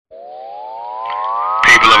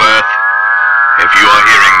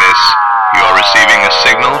receiving a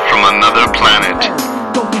signal from another planet.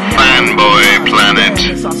 Fanboy Planet.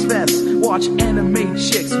 Watch anime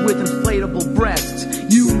chicks with inflatable breasts.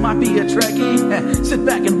 You might be a Trekkie. Sit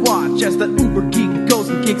back and watch as the uber geek goes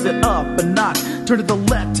and kicks it up a notch. Turn to the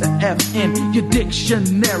letter F in your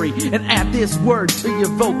dictionary and add this word to your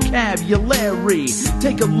vocabulary.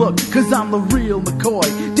 Take a look, cause I'm the real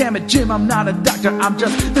McCoy. Damn it, Jim, I'm not a doctor, I'm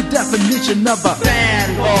just the definition of a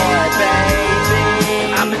fanboy,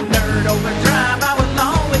 baby. I'm a nerd overdrive, I will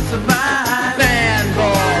always survive.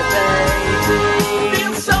 Fanboy, baby.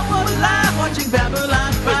 Feel so alive watching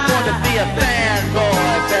Babylon 5. We're going to be a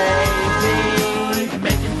fanboy, baby.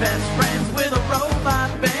 Making best friends with a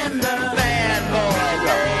robot bender.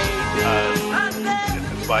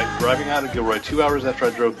 By driving out of Gilroy, 2 hours after I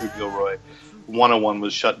drove through Gilroy, 101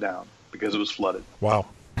 was shut down because it was flooded. Wow.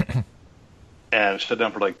 And it shut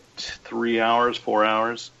down for like 3 hours, 4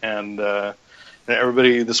 hours. And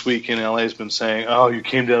everybody this week in LA has been saying, oh, you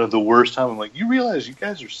came down at the worst time. I'm like, you realize you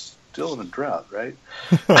guys are still in a drought, right?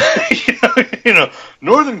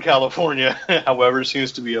 Northern California, however,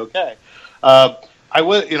 seems to be okay. I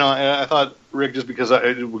thought, Rick, just because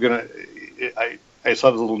I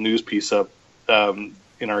saw this little news piece up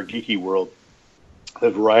in our geeky world,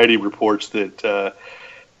 the Variety reports that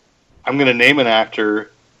I'm going to name an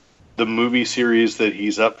actor, the movie series that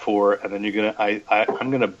he's up for, and then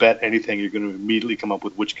I'm going to bet anything you're going to immediately come up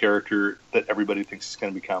with which character that everybody thinks he's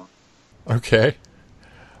going to become. Okay.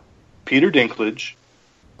 Peter Dinklage.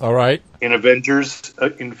 All right. In Avengers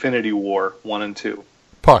Infinity War 1 and 2.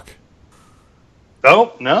 Puck.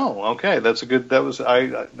 Oh, no. Okay.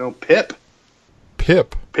 Pip.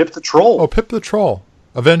 Pip the Troll. Oh, Pip the Troll.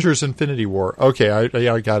 Avengers Infinity War. Okay, I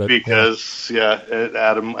got it. Because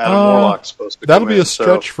Adam Warlock's supposed to. That'll be a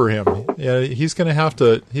stretch for him. Yeah, he's going to have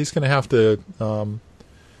to. Be a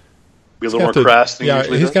little more crass than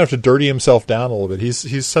usually. He's going to have to dirty himself down a little bit.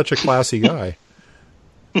 He's such a classy guy.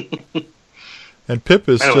 And Pip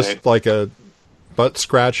is just like a butt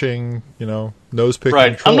scratching, nose picking.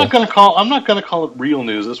 Right. Troll. I'm not going to call it real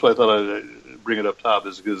news. That's why I thought I'd bring it up top,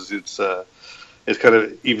 is because it's kind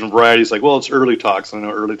of, even Variety's like, well, it's early talks. I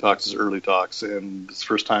know early talks is early talks, and it's the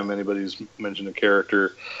first time anybody's mentioned a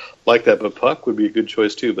character like that. But Puck would be a good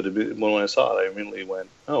choice too. But when I saw it, I immediately went,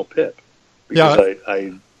 "Oh, Pip." Because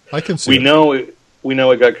I can see. We know it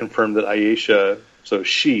got confirmed that Aisha, so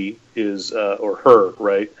she is or her,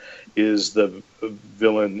 right, is the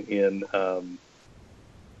villain in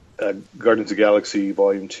Guardians of the Galaxy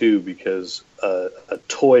Volume 2 because a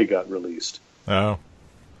toy got released. Oh.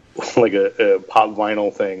 Like a pop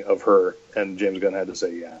vinyl thing of her, and James Gunn had to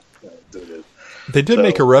say, "Yeah, it is." They did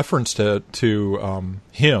make a reference to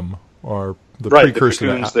him, or the precursor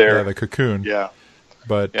to the cocoon. Yeah,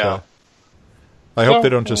 but I hope they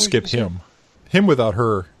don't just skip him. Him without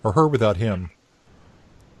her, or her without him.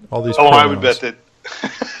 All these. Pronouns.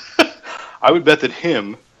 I would bet that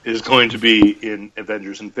him is going to be in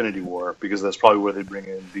Avengers Infinity War, because that's probably where they bring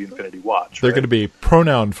in the Infinity Watch. They're going to be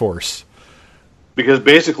pronoun force. Because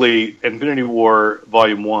basically, Infinity War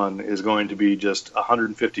Volume 1 is going to be just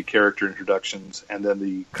 150 character introductions, and then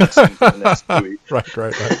the cutscene for the next movie. Right.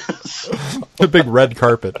 The big red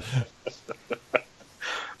carpet.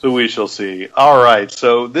 So we shall see. All right,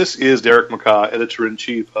 so this is Derek McCaw,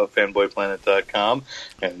 Editor-in-Chief of FanboyPlanet.com,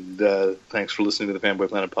 and thanks for listening to the Fanboy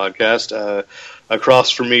Planet podcast.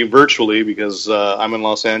 Across from me virtually, because I'm in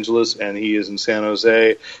Los Angeles and he is in San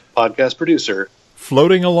Jose, podcast producer.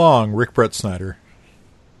 Floating along, Rick Brett Snyder.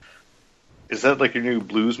 Is that like your new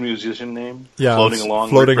blues musician name? Yeah, Floating along.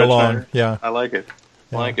 Floating along. Yeah, I like it.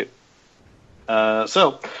 I like it.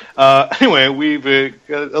 Anyway, we've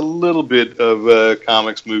got a little bit of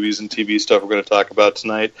comics, movies, and TV stuff we're going to talk about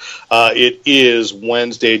tonight. It is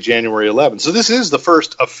Wednesday, January 11th. So this is the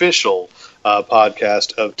first official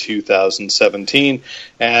podcast of 2017.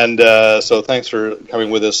 And so thanks for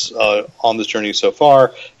coming with us on this journey so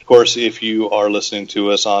far. Of course, if you are listening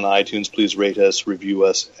to us on iTunes, please rate us, review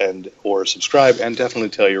us, and or subscribe, and definitely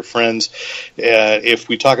tell your friends. If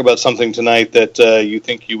we talk about something tonight that you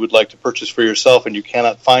think you would like to purchase for yourself and you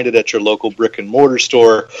cannot find it at your local brick-and-mortar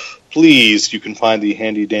store, please, you can find the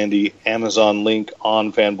handy-dandy Amazon link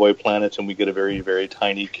on Fanboy Planet, and we get a very, very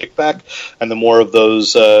tiny kickback. And the more of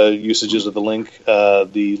those usages of the link,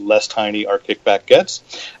 the less tiny our kickback gets.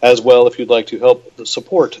 As well, if you'd like to help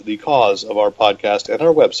support the cause of our podcast and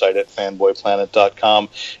our website at fanboyplanet.com,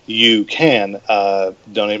 you can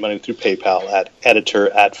donate money through PayPal at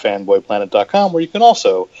editor@fanboyplanet.com, where you can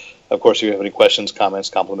also, of course, if you have any questions, comments,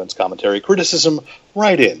 compliments, commentary, criticism,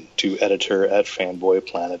 write in to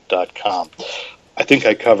editor@fanboyplanet.com. I think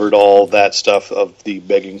I covered all that stuff of the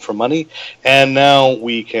begging for money. And now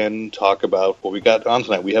we can talk about what we got on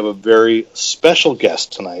tonight. We have a very special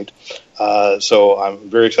guest tonight. So I'm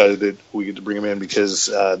very excited that we get to bring him in because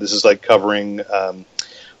this is like covering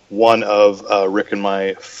one of Rick and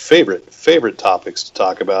my favorite topics to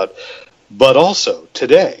talk about. But also,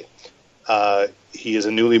 today, he is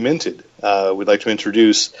a newly minted. We'd like to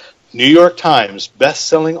introduce New York Times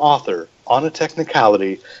best-selling author, on a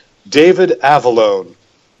technicality, David Avallone.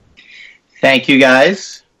 Thank you,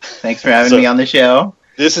 guys. Thanks for having me on the show.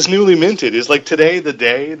 This is newly minted. Is like today the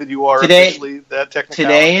day that you are officially that technicality?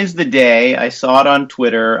 Today is the day. I saw it on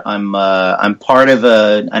Twitter. I'm part of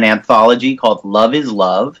an anthology called Love is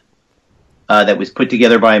Love that was put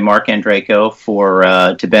together by Mark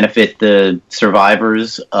Andreyko to benefit the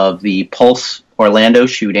survivors of the Pulse Orlando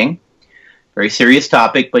shooting. Very serious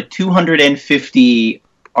topic, but 250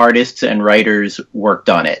 artists and writers worked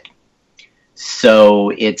on it.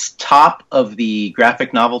 So it's top of the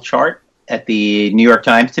graphic novel chart at the New York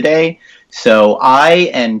Times today. So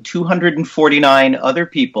I and 249 other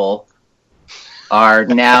people are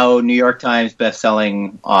now New York Times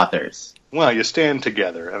best-selling authors. Well, you stand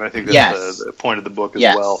together, and I think that's the point of the book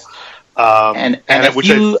as well. And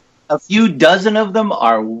a few dozen of them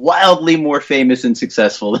are wildly more famous and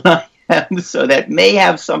successful than I am, so that may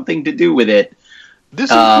have something to do with it. This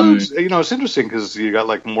includes, it's interesting because you got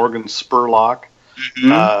like Morgan Spurlock.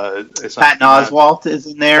 Patton Oswalt is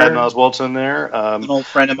in there. Patton Oswalt's in there. An old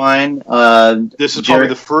friend of mine. This is probably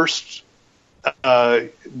the first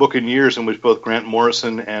book in years in which both Grant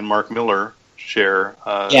Morrison and Mark Miller share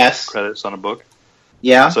credits on a book.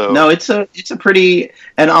 Yeah. So, no, it's a pretty,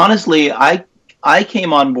 and honestly, I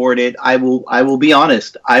came on board it. I will be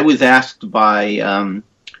honest. I was asked by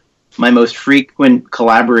my most frequent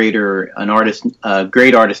collaborator, an artist, a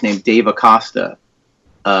great artist named Dave Acosta,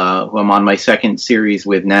 who I'm on my second series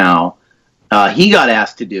with now. He got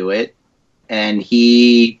asked to do it, and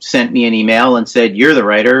he sent me an email and said, "You're the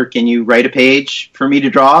writer. Can you write a page for me to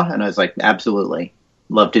draw?" And I was like, "Absolutely,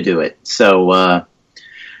 love to do it." So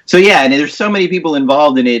yeah, and there's so many people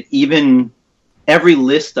involved in it. Even every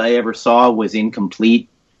list I ever saw was incomplete.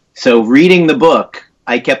 So reading the book,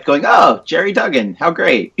 I kept going, "Oh, Jerry Duggan, how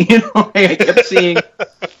great!" I kept seeing,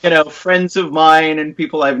 friends of mine and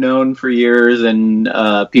people I've known for years and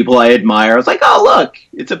people I admire. I was like, "Oh, look,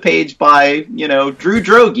 it's a page by, Drew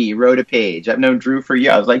Droege wrote a page. I've known Drew for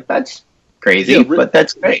years." I was like, "That's crazy, but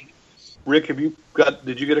that's great." Rick,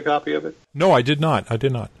 did you get a copy of it? No, I did not.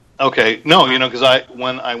 Okay, no, because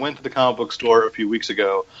when I went to the comic book store a few weeks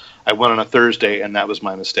ago, I went on a Thursday, and that was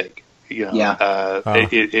my mistake.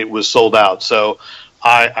 It was sold out, so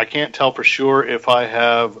I can't tell for sure if I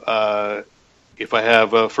have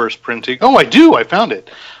a first printing. Oh, I do. I found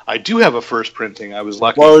it. I do have a first printing. I was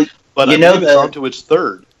lucky. Well, but I believe it's on to its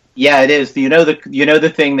third. Yeah, it is.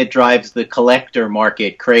 The thing that drives the collector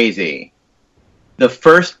market crazy. The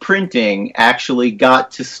first printing actually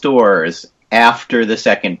got to stores after the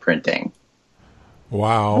second printing.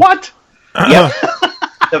 Wow. What? Yep.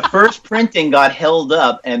 The first printing got held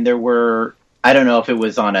up, and there were, I don't know if it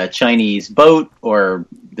was on a Chinese boat or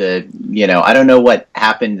I don't know what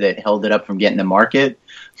happened that held it up from getting to market,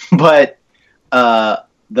 but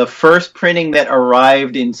the first printing that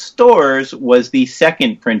arrived in stores was the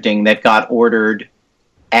second printing that got ordered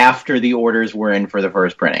after the orders were in for the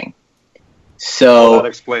first printing. So that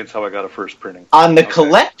explains how I got a first printing. On the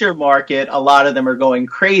collector market, a lot of them are going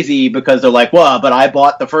crazy because they're like, "Well, but I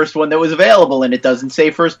bought the first one that was available and it doesn't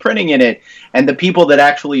say first printing in it." And the people that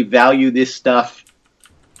actually value this stuff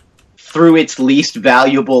through its least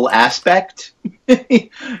valuable aspect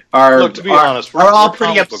are all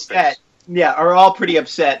pretty upset. Yeah, are all pretty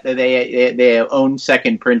upset that they own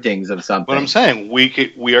second printings of something. But I'm saying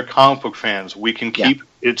we are comic book fans. We can keep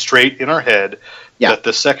it straight in our head that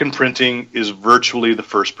the second printing is virtually the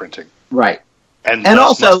first printing, right? And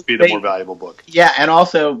also must be the more valuable book. Yeah, and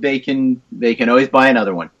also they can always buy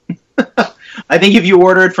another one. I think if you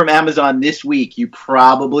order it from Amazon this week, you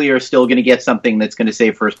probably are still going to get something that's going to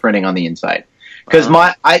say first printing on the inside. Because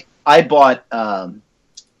I bought.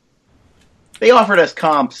 They offered us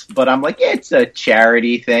comps, but I'm like, it's a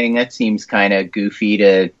charity thing. That seems kind of goofy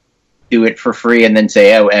to do it for free and then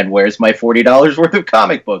say, "Oh, and where's my $40 worth of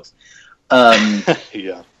comic books?"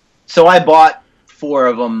 Yeah. So I bought 4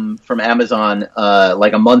 of them from Amazon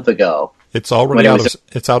like a month ago. It's already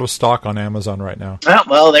it's out of stock on Amazon right now. Oh,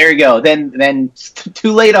 well, there you go. Then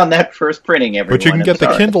too late on that first printing, everyone. But you can get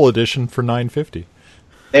the Kindle edition for $9.50.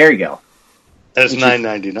 There you go. That's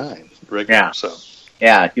 $9.99, right? Yeah. So.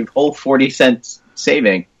 Yeah, you whole 40 cents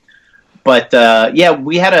saving. But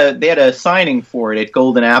they had a signing for it at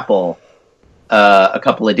Golden Apple a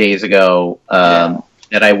couple of days ago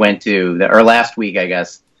that I went to, or last week, I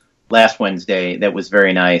guess, last Wednesday. That was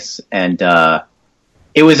very nice, and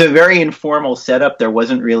it was a very informal setup. There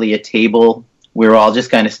wasn't really a table. We were all just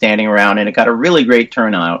kind of standing around, and it got a really great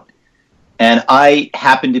turnout. And I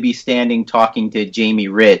happened to be standing talking to Jamie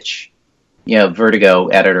Rich, Vertigo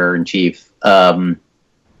editor-in-chief,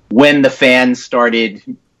 when the fans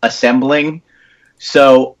started assembling.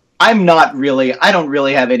 So I don't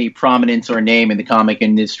really have any prominence or name in the comic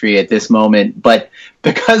industry at this moment, but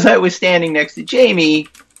because I was standing next to Jamie,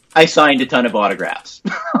 I signed a ton of autographs.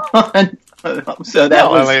 So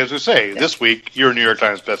as we say, this week you're a New York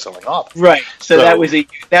Times bestselling author, right? So that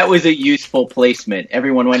was a useful placement.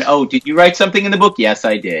 Everyone went, "Oh, did you write something in the book?" Yes,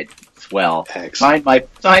 I did. Well, sign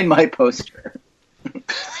my poster.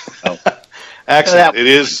 Excellent. It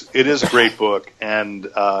is a great book, and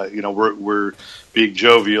we're being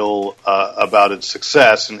jovial about its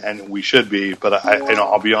success, and we should be. But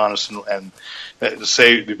I'll be honest and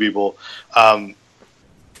say to people.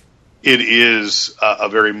 It is a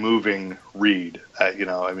very moving read.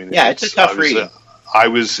 It's a tough read. I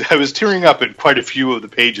was tearing up at quite a few of the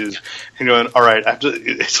pages. And all right,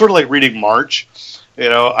 it's sort of like reading March.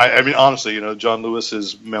 Honestly, John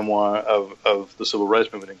Lewis's memoir of the civil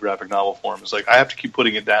rights movement in graphic novel form is like I have to keep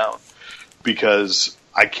putting it down because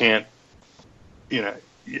I can't.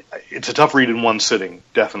 It's a tough read in one sitting,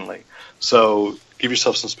 definitely. So give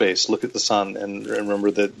yourself some space, look at the sun, and remember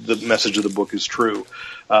that the message of the book is true.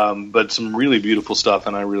 But some really beautiful stuff,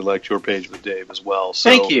 and I really liked your page with Dave as well. So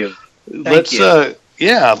Thank you. Let's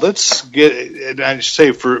get. And I should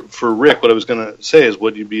say for Rick, what I was going to say is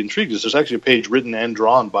what you'd be intrigued is there's actually a page written and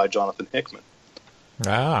drawn by Jonathan Hickman.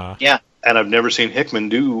 Yeah. And I've never seen Hickman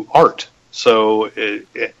do art, so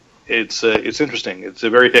it's interesting. It's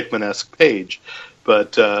a very Hickman-esque page.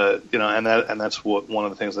 But and that's what one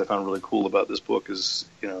of the things I found really cool about this book is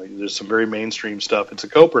there's some very mainstream stuff. It's a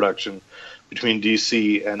co-production between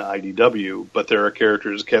DC and IDW, but there are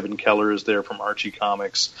characters. Kevin Keller is there from Archie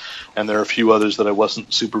Comics, and there are a few others that I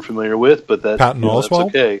wasn't super familiar with. But Patton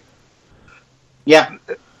Oswalt? That's okay. Yeah,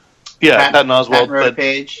 Patton Oswalt. Patton wrote a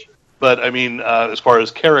page. But as far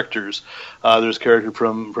as characters, there's a character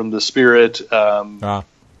from The Spirit.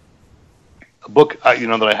 A book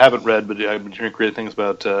that I haven't read, but I've been hearing great things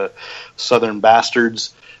about Southern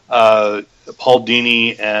Bastards. Paul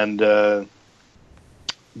Dini and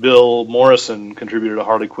Bill Morrison contributed a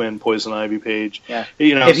Harley Quinn Poison Ivy page. Yeah.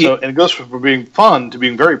 And it goes from being fun to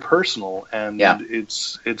being very personal, and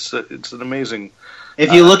it's an amazing.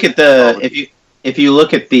 If you look at if you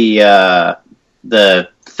look at the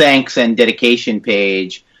thanks and dedication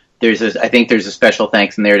page, I think there's a special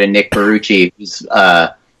thanks in there to Nick Barucci, who's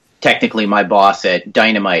technically my boss at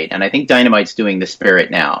Dynamite, and I think Dynamite's doing The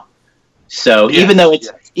Spirit now. So even though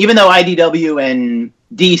IDW and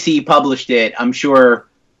DC published it, I'm sure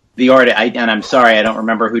the art. And I'm sorry, I don't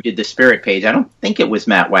remember who did The Spirit page. I don't think it was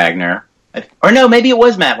Matt Wagner, or no, maybe it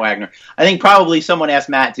was Matt Wagner. I think probably someone asked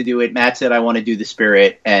Matt to do it. Matt said, "I want to do The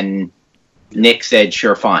Spirit," and Nick said,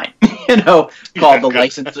 "Sure, fine." Called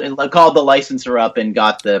the licensor up and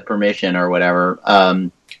got the permission or whatever.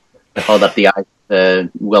 Called up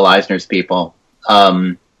the Will Eisner's people.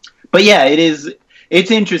 But yeah,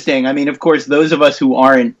 it's interesting. I mean, of course, those of us who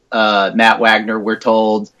aren't Matt Wagner were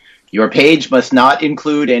told your page must not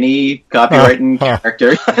include any copyrighted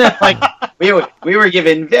characters. we were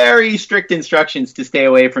given very strict instructions to stay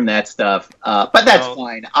away from that stuff. But that's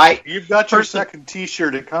fine. You've got your second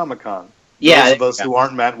T-shirt at Comic-Con. Yeah, those of us who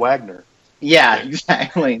aren't Matt Wagner. Yeah,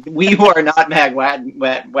 exactly. We who are not Matt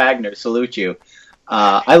Wagner salute you.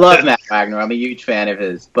 I love Matt Wagner. I'm a huge fan of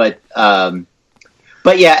his, but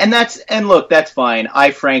yeah, and look, that's fine.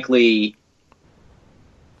 I frankly,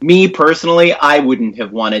 me personally, I wouldn't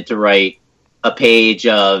have wanted to write a page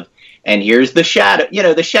of, and here's the Shadow.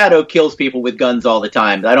 The Shadow kills people with guns all the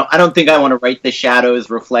time. I don't think I want to write the Shadow's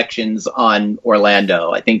reflections on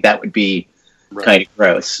Orlando. I think that would be kind of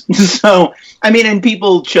gross. So, and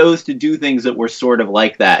people chose to do things that were sort of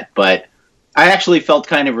like that, but I actually felt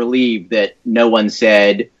kind of relieved that no one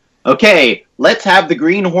said, okay, let's have the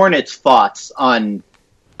Green Hornet's thoughts on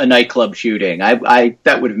a nightclub shooting.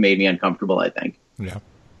 That would have made me uncomfortable, I think. Yeah.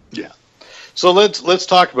 So let's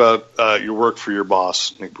talk about your work for your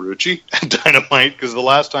boss, Nick Barucci, at Dynamite, because the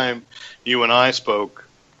last time you and I spoke,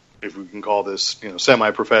 if we can call this,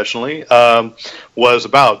 semi-professionally, was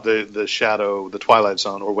about the Shadow, the Twilight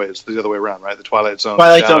Zone, or wait, it's the other way around, right? The Twilight Zone.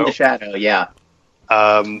 The Shadow, yeah.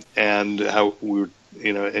 And how we were,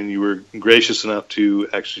 and you were gracious enough to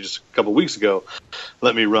actually just a couple of weeks ago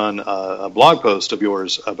let me run a blog post of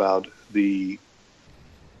yours about the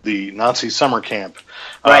the Nazi summer camp,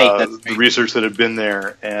 Right. the research that had been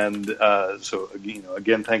there, and so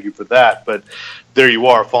again, thank you for that. But there you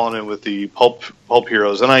are, falling in with the pulp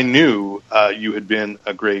heroes, and I knew you had been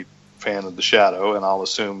a great fan of The Shadow, and I'll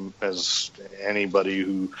assume as anybody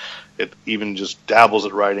who even just dabbles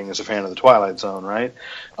at writing is a fan of the Twilight Zone, right?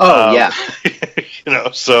 Oh yeah.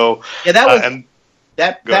 So yeah, that was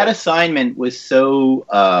that assignment was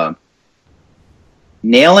so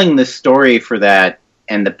nailing the story for that,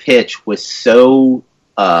 and the pitch was so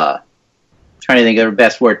trying to think of the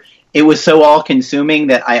best word. It was so all-consuming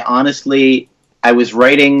that I was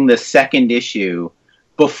writing the second issue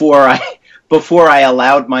before I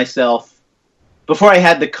allowed myself, before I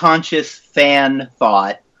had the conscious fan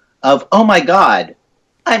thought of, oh my God,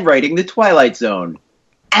 I'm writing the Twilight Zone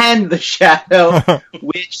and The Shadow,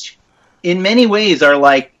 which in many ways are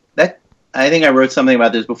like that. I think I wrote something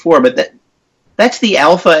about this before, but that's the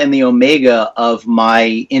alpha and the omega of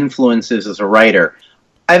my influences as a writer.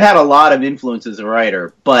 I've had a lot of influences as a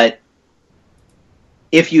writer, but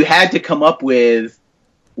if you had to come up with,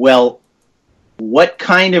 well, what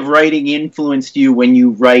kind of writing influenced you when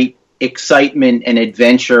you write excitement and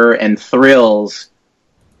adventure and thrills,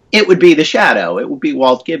 it would be The Shadow. It would be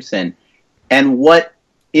Walt Gibson. And what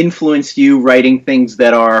influenced you writing things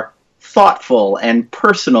that are thoughtful and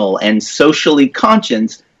personal and socially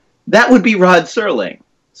conscious, that would be Rod Serling,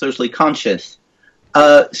 socially conscious.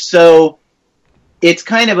 So it's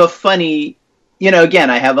kind of a funny, again,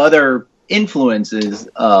 I have other influences,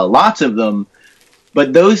 lots of them,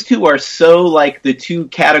 but those two are so like the two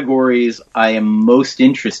categories I am most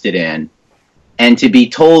interested in. And to be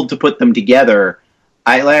told to put them together,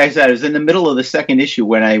 like I said, I was in the middle of the second issue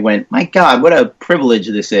when I went, my God, what a privilege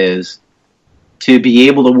this is to be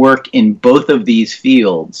able to work in both of these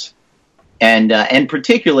fields. And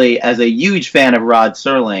particularly as a huge fan of Rod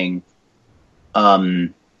Serling,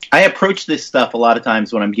 I approach this stuff a lot of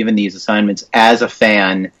times when I'm given these assignments as a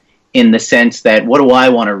fan, in the sense that, what do I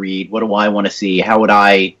want to read? What do I want to see? How would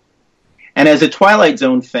I... And as a Twilight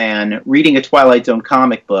Zone fan, reading a Twilight Zone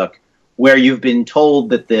comic book where you've been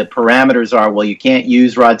told that the parameters are, well, you can't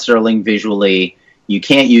use Rod Serling visually, you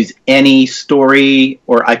can't use any story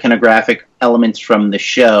or iconographic elements from the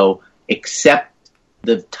show except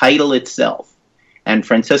the title itself. And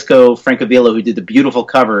Francesco Francavilla, who did the beautiful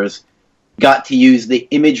covers, got to use the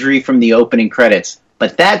imagery from the opening credits.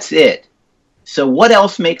 But that's it. So what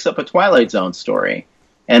else makes up a Twilight Zone story?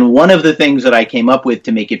 And one of the things that I came up with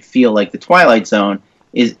to make it feel like the Twilight Zone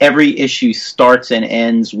is every issue starts and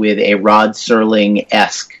ends with a Rod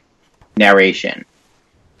Serling-esque narration.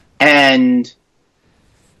 And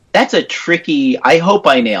that's a tricky... I hope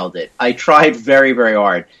I nailed it. I tried very, very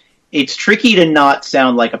hard. It's tricky to not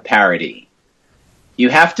sound like a parody. You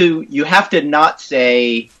have to not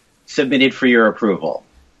say submitted for your approval.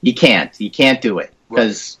 You can't do it.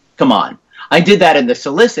 Because, come on. I did that in the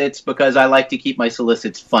solicits because I like to keep my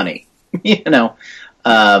solicits funny.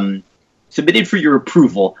 Submitted for your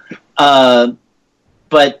approval. But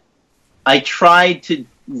I tried to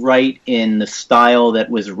write in the style that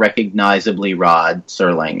was recognizably Rod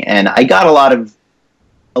Serling. And I got a lot of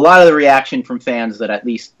the reaction from fans that at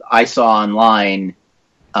least I saw online.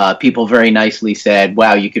 People very nicely said,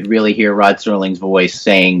 wow, you could really hear Rod Serling's voice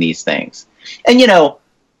saying these things. And,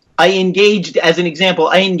 I engaged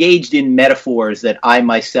in metaphors that I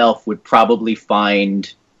myself would probably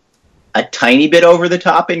find a tiny bit over the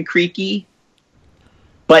top and creaky.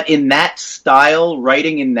 But in that style,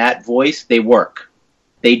 writing in that voice, they work.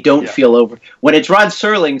 They don't feel over. When it's Rod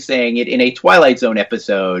Serling saying it in a Twilight Zone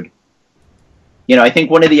episode, I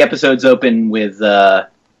think one of the episodes open with,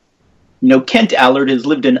 Kent Allard has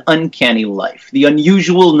lived an uncanny life. The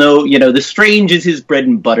unusual, the strange is his bread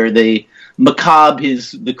and butter. The macabre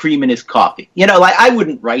is the cream in his coffee. I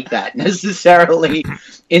wouldn't write that necessarily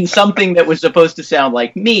in something that was supposed to sound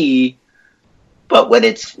like me. But when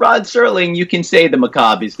it's Rod Serling, you can say the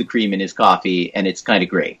macabre is the cream in his coffee, and it's kind of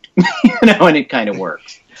great. And it kind of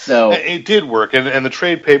works. So it did work, and the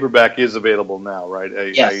trade paperback is available now,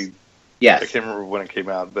 right? Yes. I can't remember when it came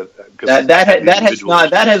out, but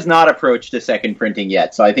that has not approached a second printing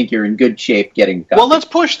yet. So I think you're in good shape getting. Well, let's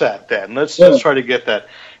push that then. Let's try to get that,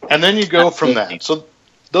 and then you go from that. So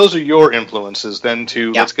those are your influences. Then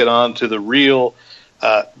let's get on to the real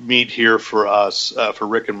meat here for us, for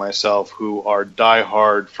Rick and myself, who are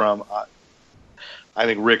diehard from. I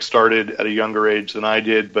think Rick started at a younger age than I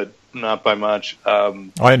did, but not by much. I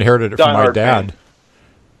inherited it from my dad.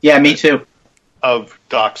 Yeah, me too. Of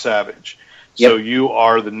Doc Savage. Yep. So you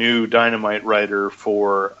are the new Dynamite writer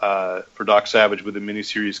for Doc Savage with a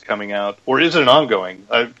miniseries coming out, or is it an ongoing?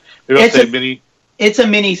 It's a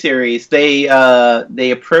miniseries.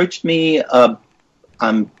 They approached me.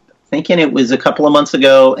 I'm thinking it was a couple of months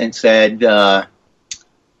ago, and said,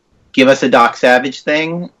 "Give us a Doc Savage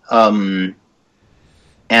thing." And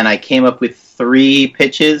I came up with 3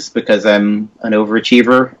 pitches because I'm an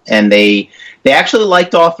overachiever, and they actually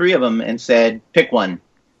liked all 3 of them and said, "Pick one."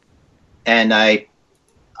 And I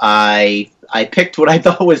picked what I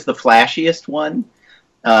thought was the flashiest one,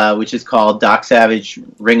 which is called Doc Savage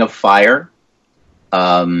Ring of Fire.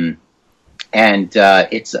 And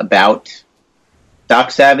it's about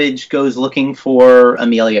Doc Savage goes looking for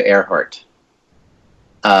Amelia Earhart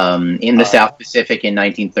in the South Pacific in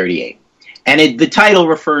 1938. And the title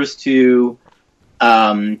refers to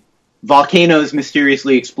volcanoes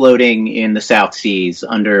mysteriously exploding in the South Seas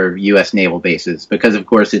under U.S. naval bases. Because, of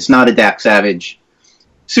course, it's not a Doc Savage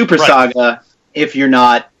super saga if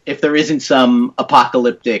there isn't some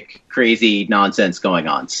apocalyptic, crazy nonsense going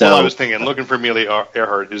on. So, well, I was thinking, looking for Amelia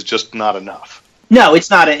Earhart is just not enough. No, it's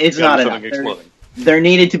not. It's not enough. There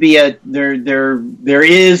needed to be there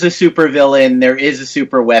is a super villain. There is a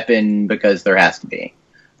super weapon because there has to be.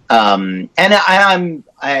 And I'm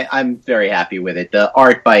very happy with it. The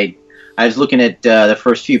art I was looking at the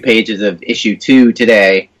first few pages of issue 2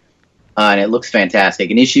 today, and it looks fantastic.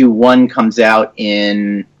 And issue 1 comes out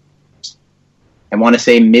in, I want to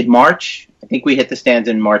say, mid-March. I think we hit the stands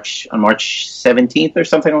on March 17th or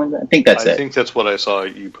something like that. I think that's it. I think that's what I saw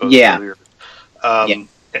you post earlier. And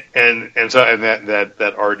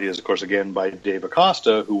that art is, of course, again by Dave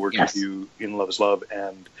Acosta, who worked with you in Love is Love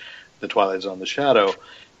and The Twilight Zone: The Shadow.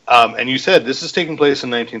 And you said this is taking place in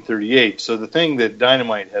 1938. So the thing that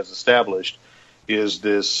Dynamite has established is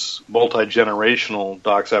this multi-generational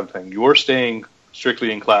Doc Savage thing. You're staying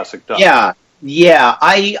strictly in classic Doc. Yeah.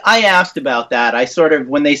 I asked about that. I sort of,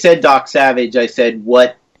 when they said Doc Savage, I said,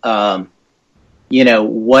 what are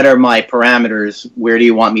my parameters? Where do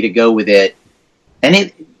you want me to go with it?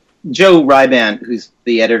 And Joe Ryban, who's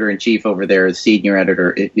the editor-in-chief over there, the senior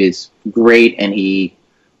editor, is great, and he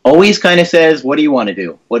always kind of says, what do you want to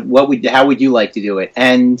do? How would you like to do it?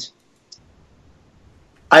 And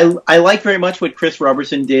I like very much what Chris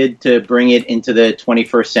Robertson did to bring it into the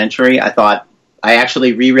 21st century. I thought I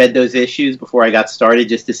actually reread those issues before I got started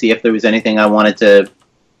just to see if there was anything I wanted to,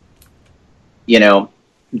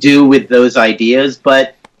 do with those ideas.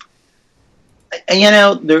 But,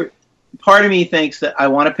 part of me thinks that I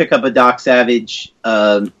want to pick up a Doc Savage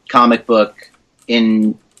comic book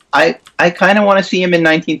I kind of want to see him in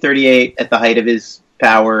 1938 at the height of his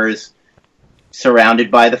powers,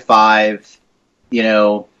 surrounded by the Five.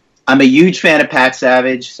 I'm a huge fan of Pat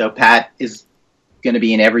Savage, so Pat is going to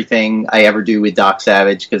be in everything I ever do with Doc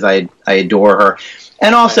Savage because I adore her.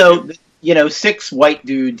 And also, 6 white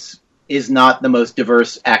dudes is not the most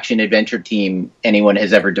diverse action-adventure team anyone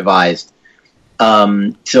has ever devised.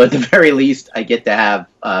 So at the very least, I get to have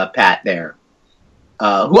Pat there,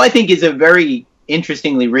 who I think is a very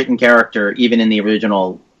interestingly written character, even in the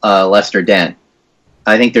original Lester Dent.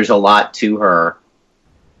 I think there's a lot to her.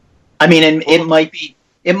 I mean, and it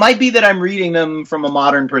might be that I'm reading them from a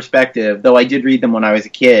modern perspective, though I did read them when I was a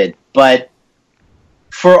kid. But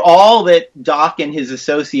for all that Doc and his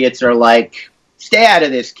associates are like, stay out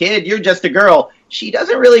of this, kid, you're just a girl, she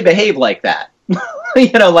doesn't really behave like that.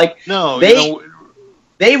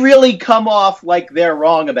 They really come off like they're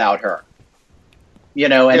wrong about her.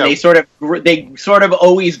 They sort of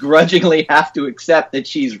always grudgingly have to accept that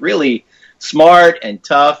she's really smart and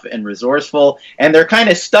tough and resourceful, and they're kind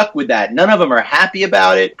of stuck with that. None of them are happy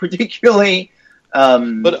about it, particularly.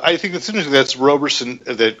 But I think it's interesting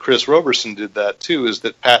that Chris Robertson did that too. Is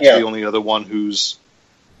that Pat's the only other one who's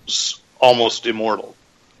almost immortal?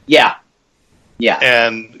 Yeah.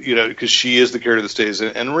 And because she is the character that stays.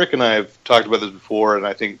 And Rick and I have talked about this before, and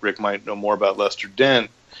I think Rick might know more about Lester Dent.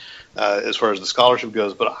 As far as the scholarship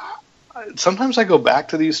goes, but sometimes I go back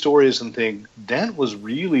to these stories and think Dent was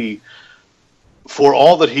really, for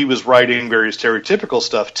all that he was writing very stereotypical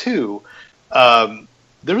stuff too,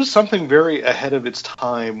 there was something very ahead of its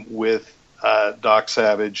time with Doc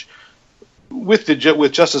Savage, with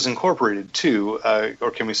Justice Incorporated too,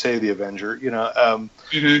 or can we say the Avenger?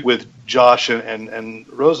 With Josh and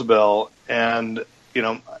Rosabelle, and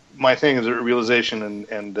my thing is a realization,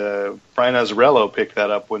 and Brian Azzarello picked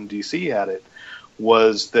that up when DC had it,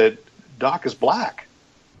 was that Doc is black.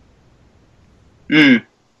 The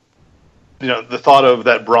thought of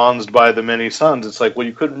that bronzed by the many suns, it's like, well,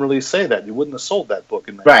 you couldn't really say that. You wouldn't have sold that book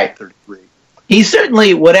in 1933. Right. He's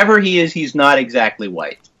certainly, whatever he is, he's not exactly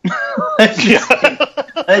white. let's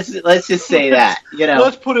just say that.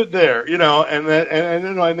 Let's put it there.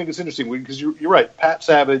 And I think it's interesting because you're right. Pat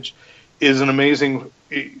Savage is an amazing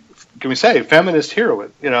can we say, feminist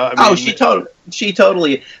heroine. She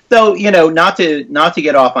totally. Though not to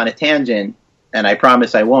get off on a tangent, and I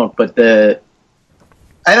promise I won't. But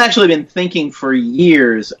I've actually been thinking for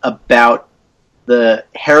years about the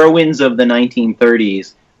heroines of the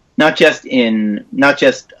 1930s, not just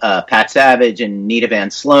Pat Savage and Nita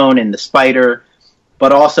Van Sloan and The Spider,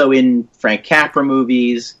 but also in Frank Capra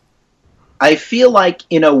movies. I feel like,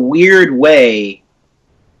 in a weird way,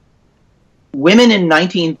 women in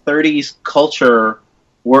 1930s culture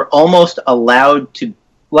were almost allowed to,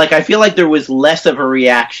 I feel like there was less of a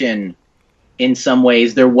reaction in some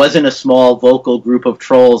ways. There wasn't a small vocal group of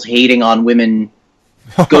trolls hating on women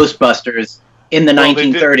Ghostbusters in the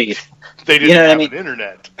 1930s. They didn't have an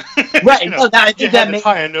internet. Right. I think that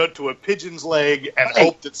tie a note to a pigeon's leg and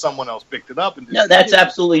hope that someone else picked it up. No, that's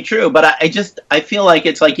absolutely true. But I feel like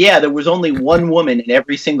it's there was only one woman in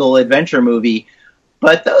every single adventure movie,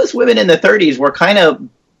 but those women in the 30s were kind of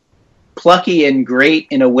plucky and great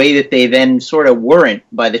in a way that they then sort of weren't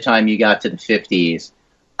by the time you got to the 50s.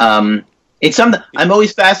 It's something I'm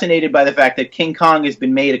always fascinated by, the fact that King Kong has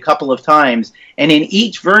been made a couple of times, and in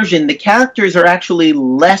each version the characters are actually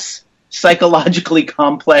less psychologically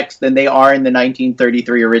complex than they are in the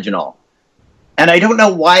 1933 original. And I don't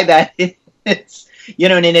know why that is.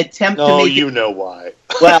 In an attempt to make you know why.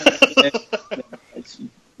 Well, a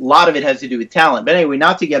lot of it has to do with talent. But anyway,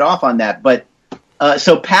 not to get off on that, but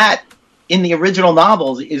so Pat in the original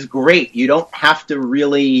novels is great. You don't have to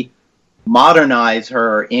really modernize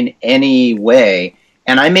her in any way.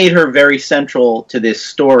 And I made her very central to this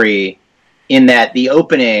story, in that the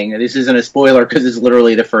opening, this isn't a spoiler because it's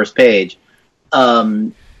literally the first page,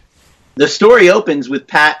 the story opens with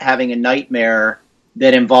Pat having a nightmare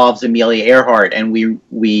that involves Amelia Earhart, and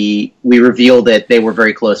we reveal that they were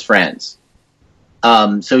very close friends.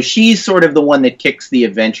 So she's sort of the one that kicks the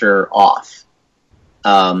adventure off.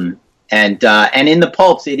 And in the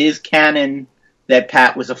pulps, it is canon that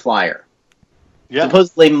Pat was a flyer. Yeah.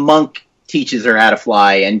 Supposedly Monk teaches her how to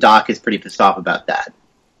fly, and Doc is pretty pissed off about that.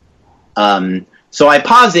 So I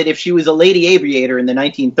posit if she was a lady aviator in the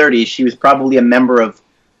 1930s, she was probably a member of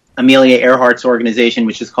Amelia Earhart's organization,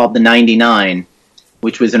 which is called the 99,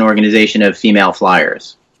 which was an organization of female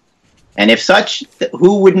flyers. And if such,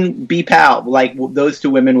 who wouldn't be pal? Those two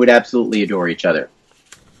women would absolutely adore each other.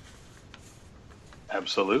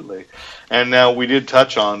 Absolutely. And now we did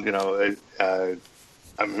touch on,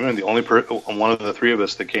 I'm the only one of the three of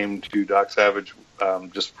us that came to Doc Savage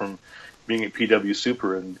just from being at PW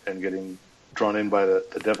Super and getting drawn in by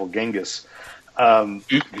the Devil Genghis.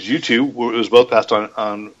 Because you two, it was both passed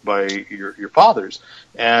on by your fathers.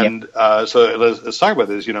 And so let's talk about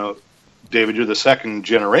this. David, you're the second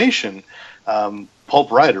generation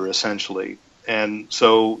pulp writer, essentially. And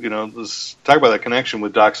so, let's talk about that connection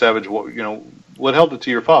with Doc Savage. What held it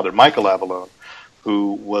to your father, Michael Avallone,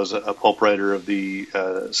 who was a pulp writer of the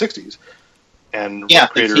 60s and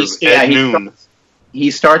creator of Ed Noon. He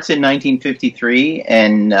starts in 1953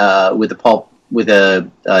 and with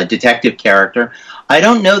a detective character. I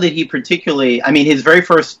don't know that he particularly. I mean, his very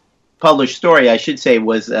first published story, I should say,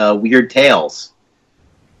 was Weird Tales.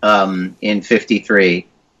 In 53,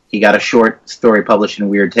 he got a short story published in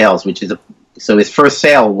Weird Tales, so his first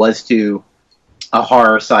sale was to a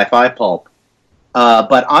horror sci-fi pulp.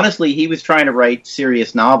 But honestly, he was trying to write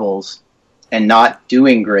serious novels and not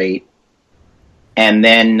doing great. And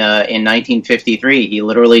then in 1953, he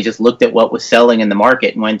literally just looked at what was selling in the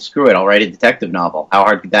market and went, screw it, I'll write a detective novel. How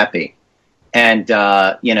hard could that be? And,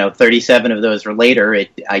 37 of those were later.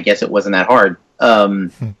 I guess it wasn't that hard.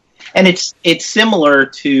 And it's similar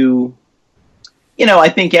to, I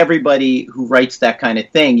think everybody who writes that kind of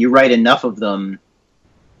thing, you write enough of them,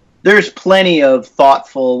 there's plenty of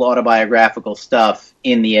thoughtful autobiographical stuff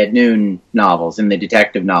in the Ed Noon novels, in the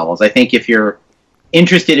detective novels. I think if you're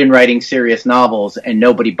interested in writing serious novels and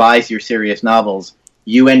nobody buys your serious novels,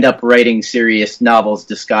 you end up writing serious novels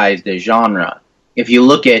disguised as genre. If you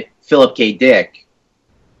look at Philip K. Dick,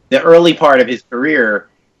 the early part of his career,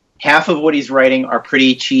 half of what he's writing are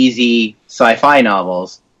pretty cheesy sci-fi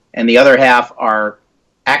novels, and the other half are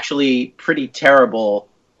actually pretty terrible,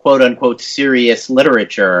 quote-unquote, serious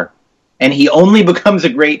literature. And he only becomes a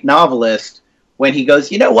great novelist when he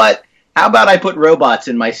goes, you know what? How about I put robots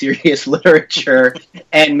in my serious literature,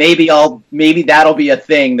 and maybe that'll be a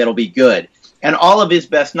thing that'll be good. And all of his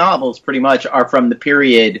best novels, pretty much, are from the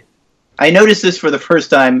period. I noticed this for the first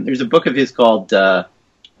time. There's a book of his called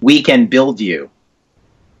We Can Build You.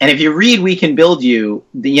 And if you read We Can Build You,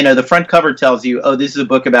 the front cover tells you, oh, this is a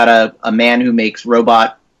book about a man who makes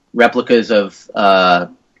robot replicas of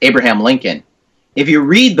Abraham Lincoln. If you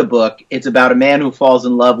read the book, it's about a man who falls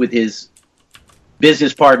in love with his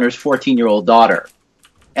business partner's 14-year-old daughter.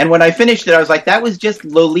 And when I finished it, I was like, that was just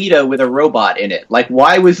Lolita with a robot in it. Like,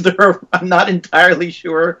 why was there... I'm not entirely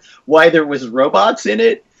sure why there was robots in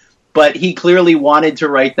it, but he clearly wanted to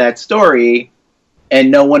write that story, and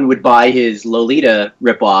no one would buy his Lolita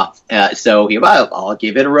ripoff. So I'll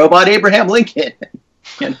give it a robot Abraham Lincoln.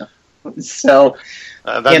 So...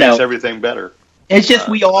 that makes everything better. It's just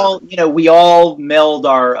we all meld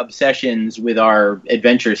our obsessions with our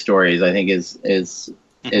adventure stories, I think is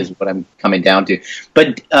what I'm coming down to.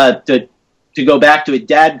 But to go back to it,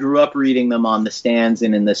 Dad grew up reading them on the stands,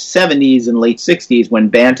 and in the 70s and late 60s, when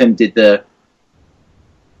Bantam did the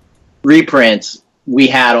reprints, we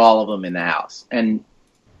had all of them in the house. And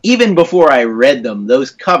even before I read them,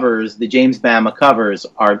 those covers, the James Bama covers,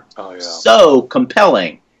 are so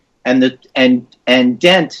compelling. And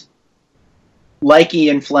Dent, like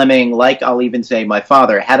Ian Fleming, like I'll even say my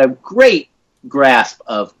father, had a great grasp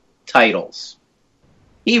of titles.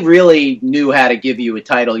 He really knew how to give you a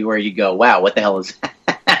title where you go, wow, what the hell is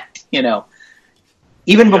that?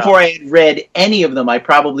 Even before I had read any of them, I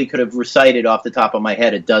probably could have recited off the top of my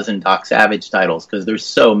head a dozen Doc Savage titles because they're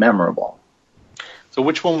so memorable. So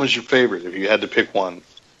which one was your favorite if you had to pick one?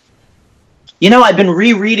 I've been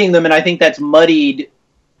rereading them, and I think that's muddied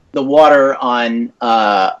the water on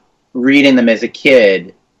reading them as a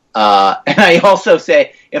kid. And I also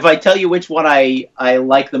say, if I tell you which one I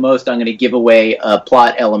like the most, I'm going to give away a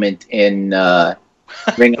plot element in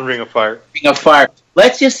Ring of Fire. Ring of Fire.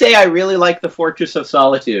 Let's just say I really like the Fortress of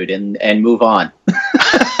Solitude and move on.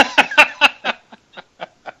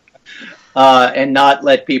 And not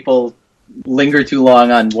let people linger too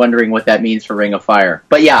long on wondering what that means for Ring of Fire.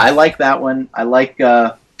 But yeah, I like that one. I like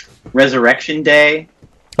Resurrection Day.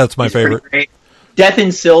 That's my favorite. Great. Death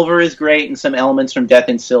in Silver is great, and some elements from Death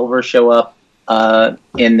in Silver show up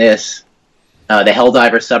in this. The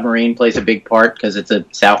Helldiver submarine plays a big part because it's a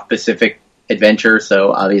South Pacific adventure,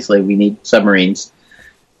 so obviously we need submarines.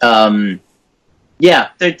 There's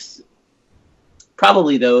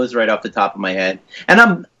probably those right off the top of my head.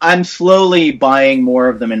 And I'm slowly buying more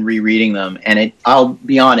of them and rereading them, and I'll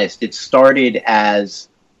be honest, it started as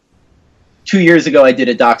 2 years ago I did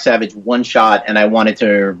a Doc Savage one-shot, and I wanted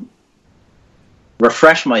to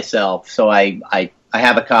refresh myself, so I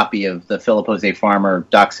have a copy of the Philip Jose Farmer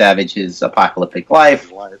Doc Savage's Apocalyptic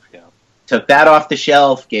Life. Took that off the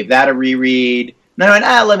shelf, gave that a reread. And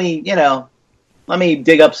I went, let me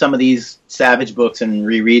dig up some of these Savage books and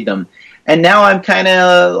reread them. And now I'm kind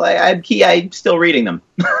of I'm still reading them.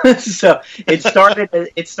 So it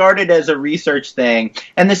started as a research thing,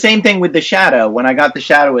 and the same thing with the Shadow. When I got the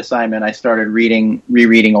Shadow assignment, I started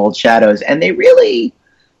rereading old Shadows, and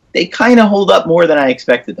they kind of hold up more than I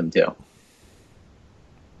expected them to.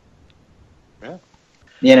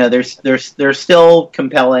 Yeah. They're still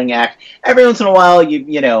compelling act. Every once in a while,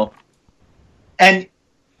 and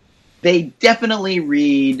they definitely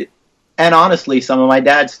read. And honestly, some of my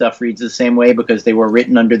dad's stuff reads the same way because they were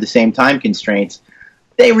written under the same time constraints.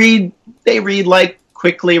 They read like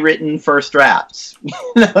quickly written first drafts.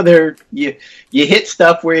 You hit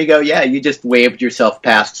stuff where you go, yeah, you just waved yourself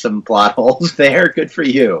past some plot holes there. Good for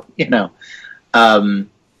you,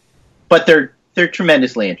 But they're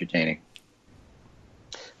tremendously entertaining.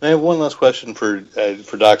 I have one last question for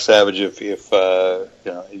Doc Savage. If you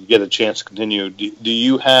get a chance to continue, do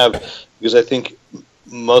you have, because I think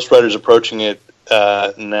most writers approaching it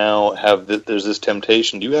now there's this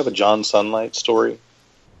temptation. Do you have a John Sunlight story?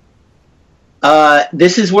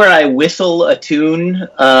 This is where I whistle a tune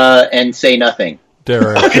and say nothing.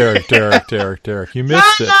 Derek, you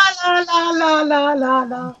missed it.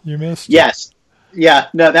 You missed it. Yes. Yeah,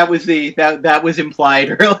 no, that was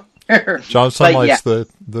implied earlier. John Sunlight's the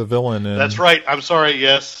villain. That's right. I'm sorry.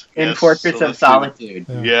 Yes. In Portraits of Solitude.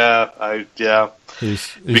 Yeah. He's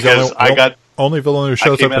because only villain who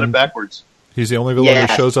shows up in backwards. He's the only villain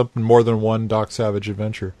who shows up in more than one Doc Savage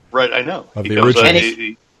adventure. Right, I know. Of the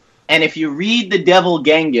original. And if you read The Devil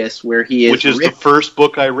Genghis, where he is... Which is the first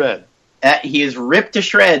book I read. He is ripped to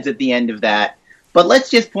shreds at the end of that. But let's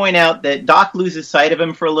just point out that Doc loses sight of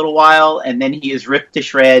him for a little while, and then he is ripped to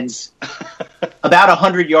shreds about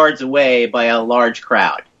 100 yards away by a large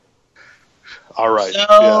crowd. All right.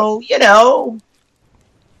 So,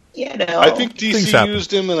 I think DC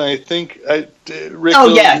used him, and I think Rick. Oh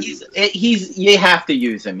yeah, he's you have to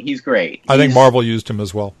use him. He's great. I think Marvel used him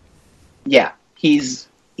as well. Yeah, he's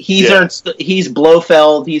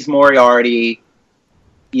Blofeld. He's Moriarty.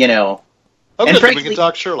 Oh, and frankly, we can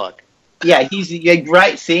talk Sherlock. Yeah, he's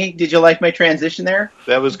right. See, did you like my transition there?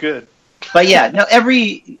 That was good. But yeah, no,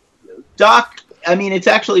 every Doc. I mean, it's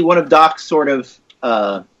actually one of Doc's sort of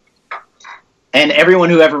And everyone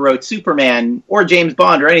who ever wrote Superman or James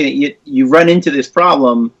Bond or anything, you run into this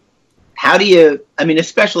problem. How do you, I mean,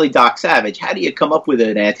 especially Doc Savage, how do you come up with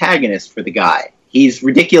an antagonist for the guy? He's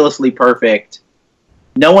ridiculously perfect.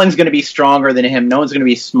 No one's going to be stronger than him. No one's going to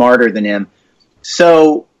be smarter than him.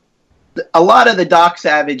 So a lot of the Doc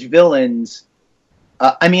Savage villains,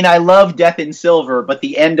 I mean, I love Death in Silver, but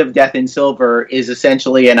the end of Death in Silver is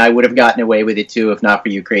essentially, and I would have gotten away with it too if not for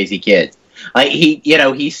you crazy kids.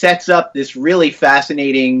 He sets up this really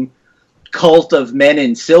fascinating cult of men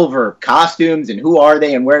in silver costumes, and who are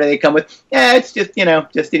they and where do they come with? Yeah, it's just,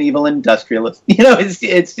 just an evil industrialist. He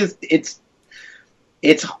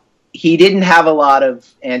didn't have a lot of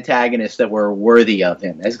antagonists that were worthy of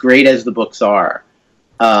him, as great as the books are.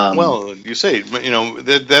 Well, you say,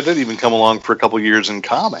 that didn't even come along for a couple of years in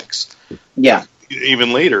comics. Yeah.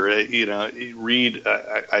 Even later, read,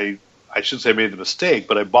 I should say I made the mistake,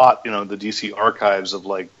 but I bought, the DC archives of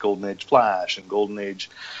like Golden Age Flash and Golden Age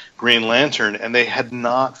Green Lantern, and they had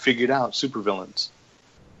not figured out supervillains.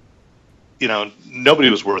 Nobody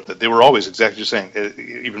was worth it. They were always exactly the same.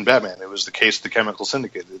 Even Batman, it was the case of the Chemical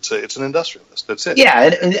Syndicate. It's an industrialist. That's it.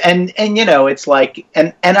 Yeah, and it's like,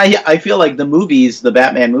 and I feel like the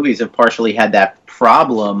Batman movies have partially had that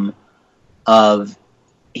problem of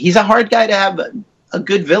he's a hard guy to have a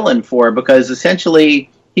good villain for, because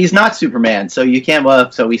essentially he's not Superman, so you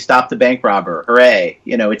can't. So he stopped the bank robber. Hooray!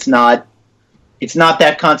 It's not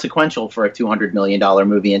that consequential for a $200 million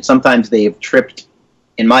movie, and sometimes they've tripped,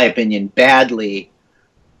 in my opinion, badly,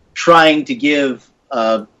 trying to give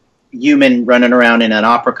a human running around in an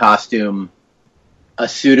opera costume a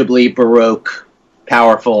suitably Baroque,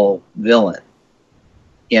 powerful villain.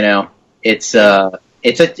 It's a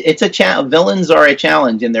challenge. Villains are a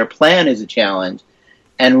challenge, and their plan is a challenge.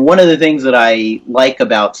 And one of the things that I like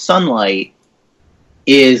about Sunlight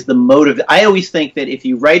is the motive. I always think that if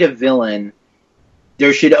you write a villain,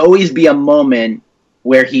 there should always be a moment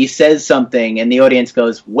where he says something and the audience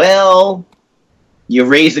goes, well, you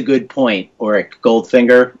raise a good point, or a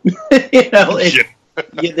Goldfinger.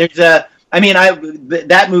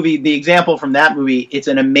 That movie, the example from that movie, it's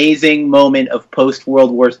an amazing moment of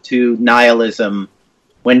post-World War II nihilism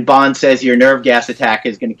when Bond says your nerve gas attack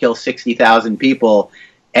is going to kill 60,000 people,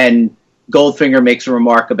 and Goldfinger makes a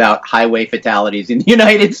remark about highway fatalities in the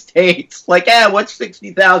United States. Like, what's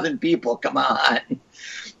 60,000 people? Come on.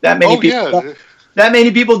 That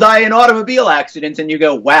many people die in automobile accidents, and you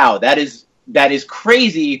go, wow, that is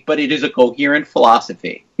crazy, but it is a coherent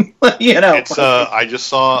philosophy. I just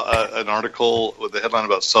saw an article with the headline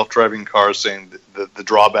about self-driving cars saying that the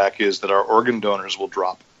drawback is that our organ donors will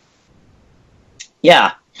drop.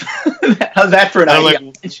 Yeah. How's that for an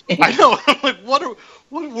idea? I know. I'm like, what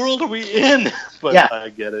world are we in? But yeah. I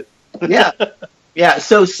get it. Yeah.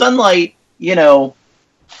 So Sunlight,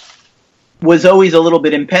 was always a little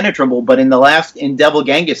bit impenetrable, but in Devil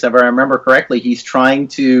Genghis, if I remember correctly, he's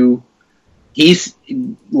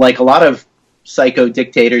like a lot of psycho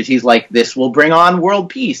dictators, he's like, this will bring on world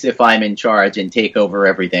peace if I'm in charge and take over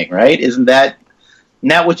everything, right? Isn't that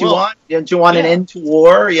what you want? Don't you want an end to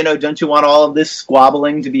war? Don't you want all of this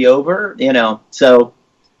squabbling to be over? So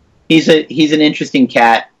he's an interesting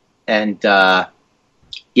cat, and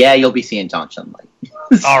you'll be seeing John Sunlight.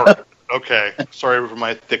 All right. Okay, sorry for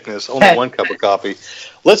my thickness. Only one cup of coffee.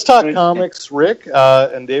 Let's talk comics, Rick.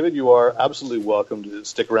 And David, you are absolutely welcome to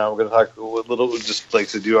stick around. We're going to talk a little, just like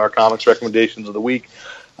to do our comics recommendations of the week,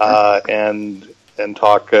 and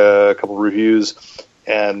talk a couple of reviews,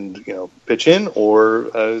 and pitch in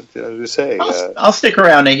or just say. I'll stick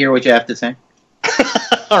around and hear what you have to say.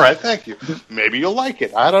 All right, thank you. Maybe you'll like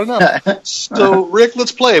it. I don't know. So, Rick,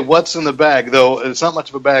 let's play What's in the Bag, though it's not much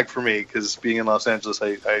of a bag for me, because being in Los Angeles,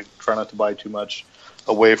 I try not to buy too much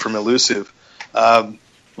away from Elusive.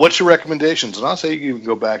 What's your recommendations? And I'll say you can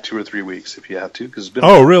go back 2 or 3 weeks if you have to, because it's been...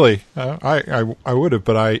 Oh, really? I would have,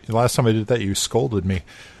 but last time I did that, you scolded me.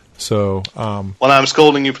 So, well, I'm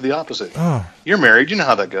scolding you for the opposite. Oh. You're married. You know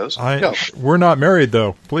how that goes. Go. We're not married,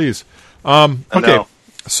 though. Please. Okay.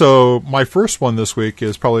 So my first one this week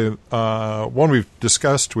is probably one we've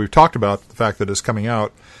discussed. We've talked about the fact that it's coming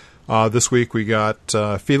out. This week we got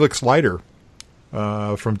Felix Leiter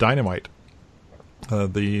from Dynamite. There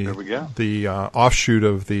we go. The offshoot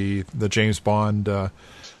of the James Bond.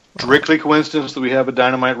 Strictly coincidence that we have a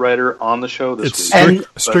Dynamite writer on the show this week.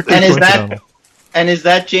 Strictly coincidental. And is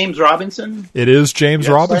that James Robinson? It is James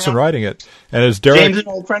Robinson writing it. And it's Derek. James is an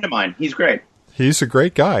old friend of mine. He's great. He's a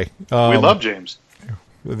great guy. We love James.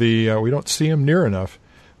 We don't see him near enough.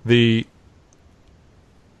 The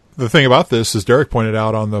thing about this, as Derek pointed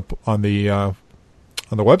out on the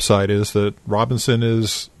website, is that Robinson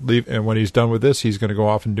is and when he's done with this, he's going to go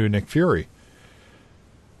off and do Nick Fury.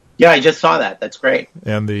 Yeah, I just saw that. That's great.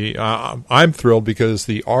 And I'm thrilled because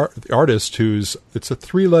the artist it's a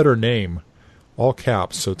 3-letter name, all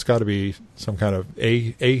caps, so it's got to be some kind of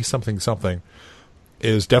A something something,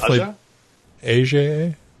 is definitely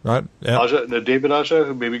Aja, not Aja, no, David Aja,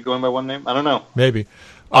 who may be going by one name. I don't know. Maybe.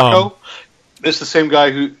 It's the same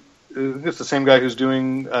guy who's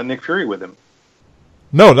doing Nick Fury with him.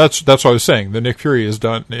 No, that's what I was saying. The Nick Fury is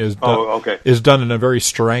done in a very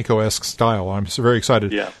Steranko-esque style. I'm so very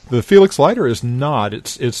excited. Yeah. The Felix Leiter is not.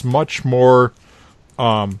 It's much more.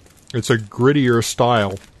 It's a grittier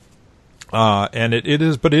style, and it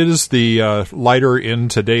is the Leiter in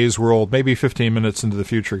today's world, maybe 15 minutes into the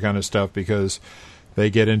future kind of stuff, because they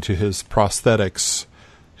get into his prosthetics,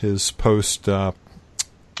 his post live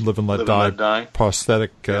and let die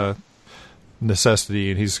prosthetic.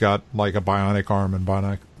 Necessity, and he's got like a bionic arm and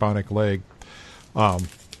bionic leg,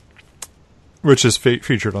 which is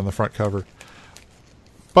featured on the front cover.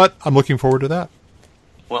 But I'm looking forward to that.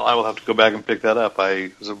 Well, I will have to go back and pick that up. I,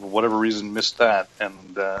 for whatever reason, missed that.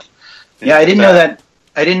 And I didn't know that.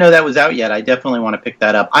 I didn't know that was out yet. I definitely want to pick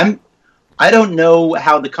that up. I don't know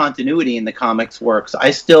how the continuity in the comics works.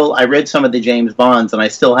 I read some of the James Bonds, and I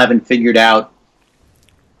still haven't figured out.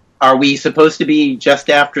 Are we supposed to be just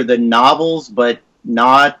after the novels, but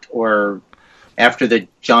not, or after the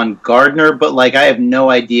John Gardner? But, like, I have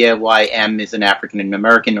no idea why M is an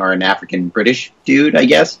African-American or an African-British dude, I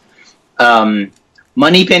guess.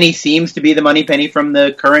 Moneypenny seems to be the Moneypenny from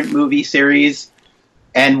the current movie series.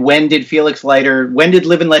 And when did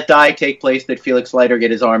Live and Let Die take place that Felix Leiter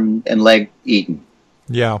get his arm and leg eaten?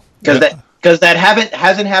 Yeah. Because that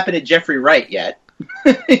hasn't happened to Jeffrey Wright yet.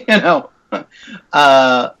 You know?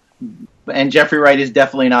 And Jeffrey Wright is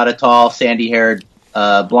definitely not a tall, sandy-haired,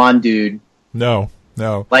 blonde dude. No.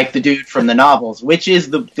 Like the dude from the novels, which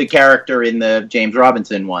is the character in the James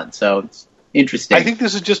Robinson one. So it's interesting. I think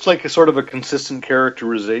this is just like a sort of a consistent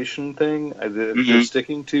characterization thing that they're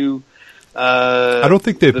sticking to. I don't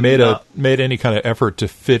think they've made any kind of effort to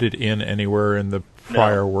fit it in anywhere in the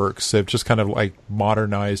prior works. They've just kind of like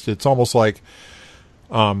modernized. It's almost like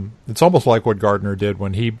what Gardner did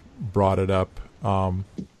when he brought it up.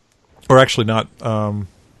 Or actually not.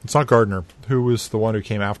 It's not Gardner. Who was the one who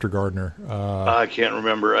came after Gardner? I can't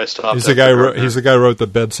remember. I stopped. He's the guy who wrote The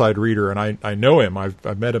Bedside Reader, and I know him.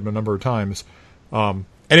 I've met him a number of times.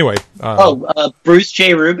 Anyway. Bruce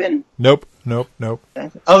J. Rubin? Nope. Oh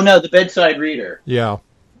no, The Bedside Reader. Yeah.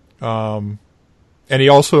 And he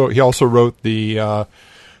also wrote the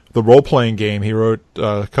role playing game. He wrote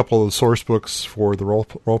a couple of the source books for the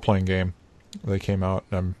role playing game. They came out.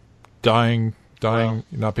 And I'm dying,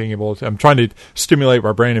 not being able to. I'm trying to stimulate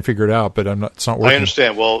my brain and figure it out, but it's not working. I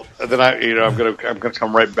understand. Well, then I'm going to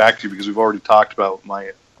come right back to you because we've already talked about my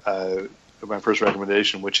first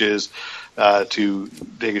recommendation, which is to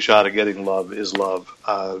take a shot at getting Love is Love.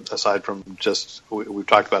 Aside from just we've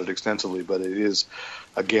talked about it extensively, but it is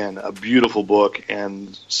again a beautiful book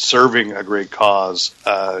and serving a great cause.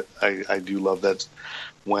 I do love that.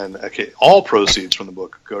 When all proceeds from the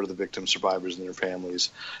book go to the victims, survivors, and their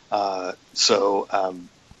families.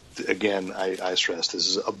 Again, I stress this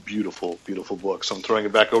is a beautiful, beautiful book. So I'm throwing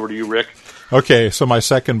it back over to you, Rick. Okay, so my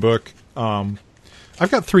second book,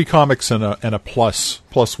 I've got 3 comics and a plus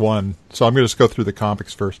one. So I'm going to just go through the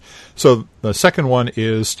comics first. So the second one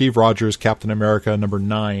is Steve Rogers' Captain America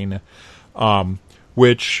 #9,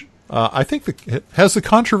 which I think has the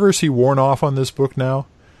controversy worn off on this book now.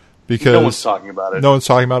 Because no one's talking about it. No one's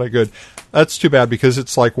talking about it. Good. That's too bad because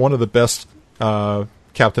it's like one of the best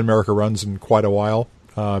Captain America runs in quite a while.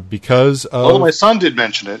 Because of... Well, my son did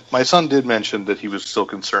mention it. My son did mention that he was still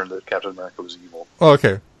concerned that Captain America was evil. Oh,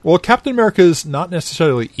 okay. Well, Captain America is not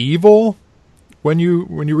necessarily evil. When you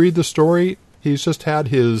read the story, he's just had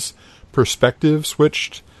his perspective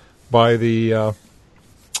switched by the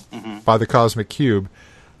cosmic cube.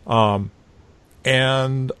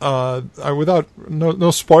 And without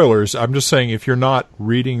no spoilers, I'm just saying if you're not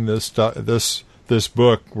reading this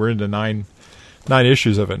book, we're into nine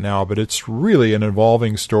issues of it now, but it's really an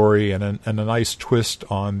evolving story and a nice twist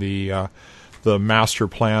on the master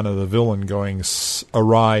plan of the villain going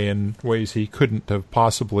awry in ways he couldn't have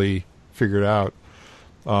possibly figured out.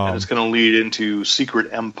 And it's going to lead into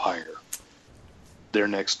Secret Empire, their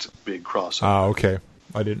next big crossover. Ah, okay.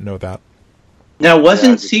 I didn't know that. Now,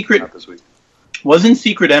 wasn't Secret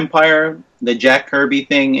Empire the Jack Kirby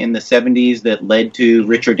thing in the 70s that led to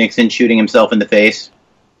Richard Nixon shooting himself in the face?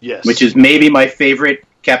 Yes. Which is maybe my favorite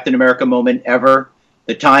Captain America moment ever.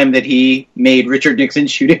 The time that he made Richard Nixon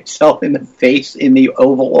shoot himself in the face in the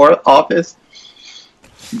Oval Office.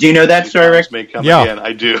 Do you know that story, Rick? Yeah. Again.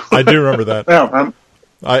 I do. I do remember that. Well,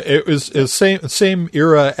 It was same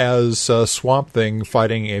era as Swamp Thing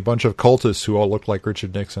fighting a bunch of cultists who all look like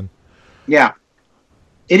Richard Nixon. Yeah.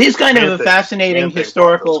 It is kind of a fascinating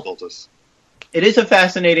historical... It is a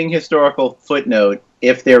fascinating historical footnote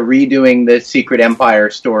if they're redoing the Secret Empire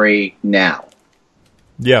story now.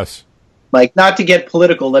 Yes. Like, not to get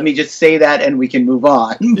political, let me just say that and we can move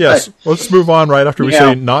on. Yes, let's move on right after we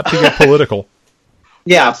say not to get political.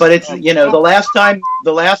 Yeah, but it's, the last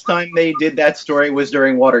time they did that story was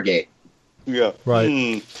during Watergate. Yeah.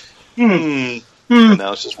 Right. And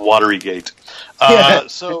now it's just Waterygate.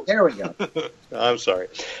 So there we go. I'm sorry,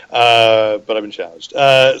 but I've been challenged.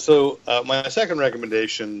 So my second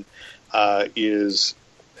recommendation is,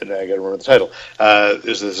 and I got to remember the title,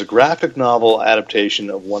 is a graphic novel adaptation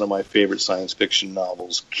of one of my favorite science fiction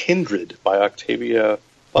novels, Kindred by Octavia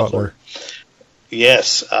Butler.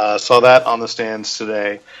 Yes, saw that on the stands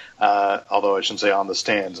today. Although I shouldn't say on the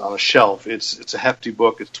stands, on a shelf. It's a hefty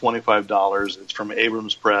book. It's $25. It's from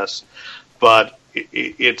Abrams Press, but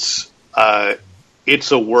it's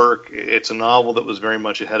a work. It's a novel that was very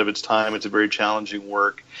much ahead of its time. It's a very challenging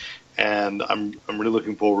work, and I'm really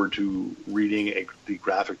looking forward to reading the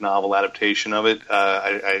graphic novel adaptation of it.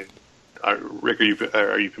 Rick,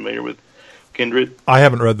 are you familiar with Kindred? I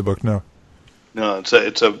haven't read the book. No. No,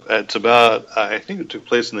 it's about I think it took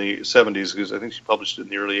place in the 70s because I think she published it in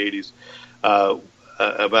the early 80s.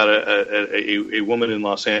 About a woman in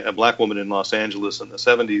a black woman in Los Angeles in the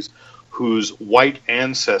 70s whose white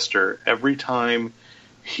ancestor, every time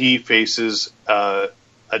he faces a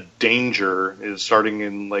danger, is starting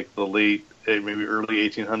in like the late, maybe early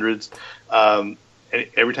 1800s,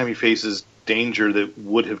 every time he faces danger that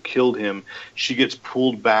would have killed him, she gets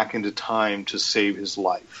pulled back into time to save his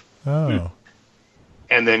life. Oh.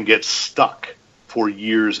 And then gets stuck for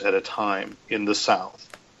years at a time in the South,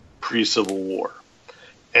 pre-Civil War.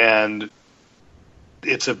 And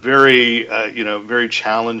it's a very, very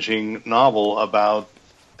challenging novel about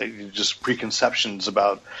just preconceptions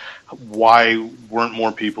about why weren't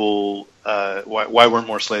more people, why weren't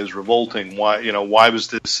more slaves revolting? Why was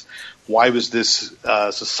this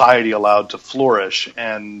society allowed to flourish?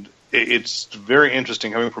 And it's very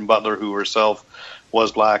interesting coming from Butler, who herself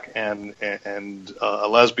was black and a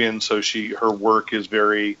lesbian. So her work is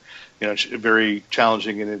very, very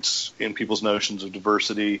challenging in people's notions of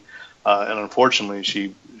diversity. And unfortunately,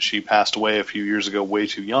 she passed away a few years ago, way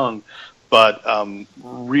too young. But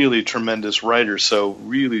really tremendous writer. So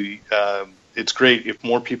really, it's great if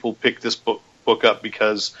more people pick this book up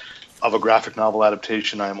because of a graphic novel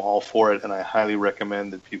adaptation. I'm all for it, and I highly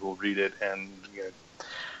recommend that people read it.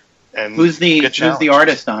 And who's the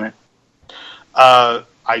artist on it?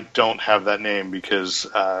 I don't have that name because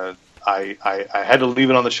I had to leave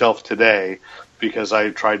it on the shelf today because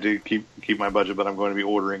I tried to keep my budget, but I'm going to be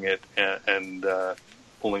ordering it and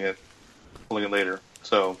pulling it later.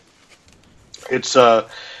 So it's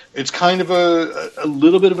kind of a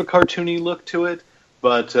little bit of a cartoony look to it,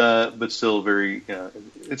 but still very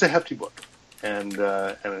it's a hefty book and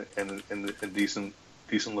decent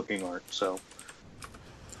looking art. So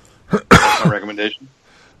that's my recommendation.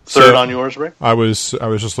 Third on yours, Rick? I was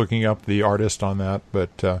just looking up the artist on that,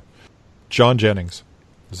 but John Jennings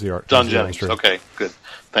is the art. John Jennings. Okay, good.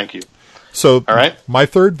 Thank you. So, all right, my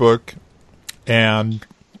third book, and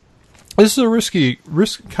this is a risky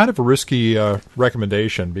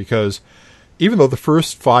recommendation because even though the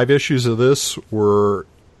first 5 issues of this were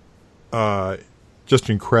just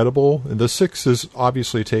incredible, the 6th is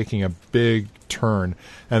obviously taking a big turn,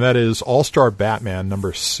 and that is All-Star Batman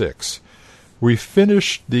number 6. We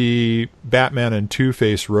finished the Batman and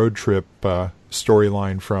Two-Face road trip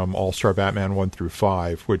storyline from All-Star Batman 1 through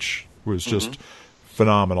 5, which was just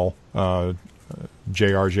phenomenal.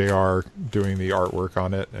 JR doing the artwork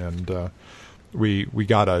on it, and we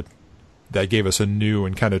got that gave us a new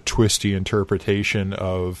and kind of twisty interpretation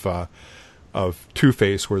of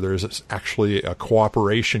Two-Face, where there's actually a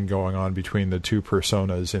cooperation going on between the two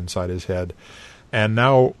personas inside his head. And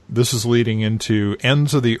now this is leading into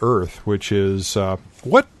Ends of the Earth, which is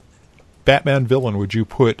what Batman villain would you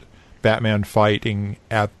put Batman fighting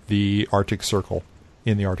at the Arctic Circle,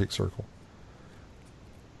 in the Arctic Circle?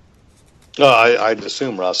 I'd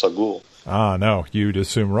assume Ra's al Ghul. No, you'd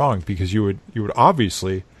assume wrong because you would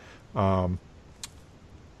obviously put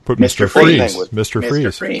Mr. Freeze. Freeze. Mr.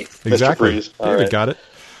 Freeze. Freeze. Exactly. Mr. Freeze. There, we got it.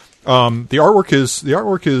 The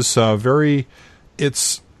artwork is very.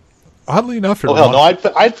 It's oddly enough. Oh hell no!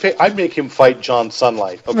 I'd make him fight John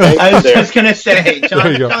Sunlight. Okay, I was just gonna say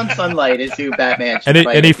John Sunlight is who Batman should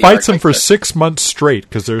fight. And he fights him for 6 months straight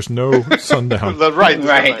because there's no sundown. Right.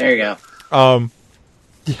 There you go.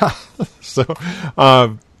 Yeah. So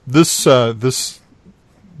this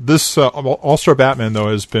this All-Star Batman though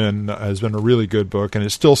has been a really good book, and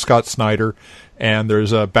it's still Scott Snyder, and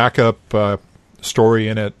there's a backup story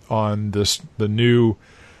in it on the new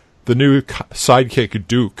sidekick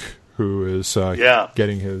Duke, who is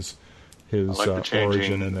getting his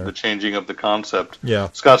origin in there. The changing of the concept. Yeah.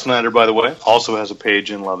 Scott Snyder, by the way, also has a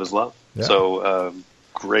page in Love is Love. Yeah. So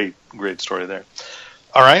great story there.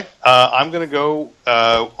 All right, I'm going to go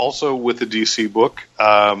also with the DC book,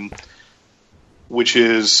 which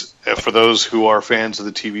is, for those who are fans of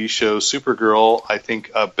the TV show Supergirl, I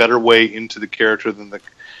think a better way into the character than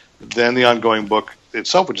the ongoing book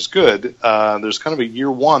itself, which is good. There's kind of a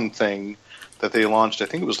year one thing that they launched, I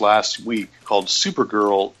think it was last week, called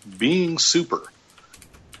Supergirl Being Super.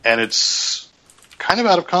 And it's kind of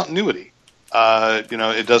out of continuity.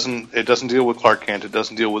 It doesn't deal with Clark Kent. It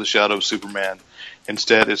doesn't deal with the shadow of Superman.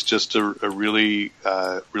 Instead, it's just a really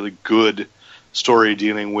good story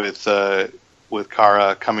dealing with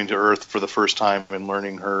Kara coming to Earth for the first time and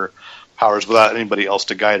learning her powers without anybody else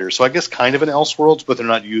to guide her. So I guess kind of an Elseworlds, but they're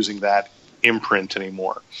not using that imprint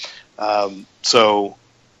anymore. So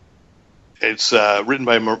it's written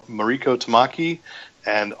by Mariko Tamaki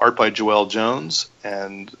and art by Joelle Jones,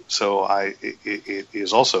 and so it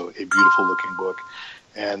is also a beautiful looking book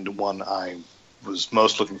and one I was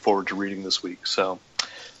most looking forward to reading this week. So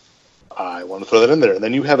I want to throw that in there. And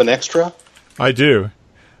then you have an extra? I do.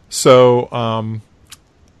 So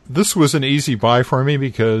this was an easy buy for me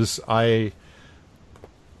because I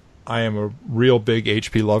am a real big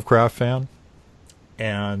H.P. Lovecraft fan.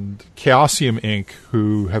 And Chaosium Inc.,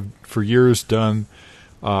 who have for years done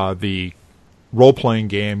the role-playing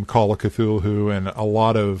game Call of Cthulhu and a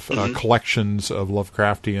lot of collections of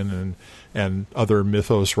Lovecraftian and other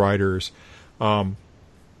mythos writers, R.J.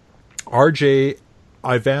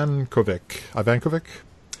 Ivankovic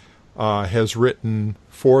has written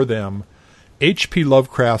for them H.P.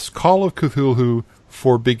 Lovecraft's Call of Cthulhu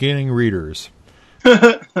for beginning readers.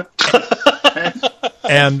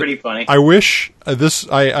 And pretty funny. I wish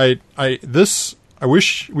I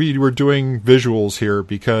wish we were doing visuals here,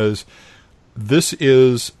 because this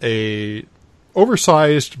is a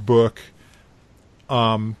oversized book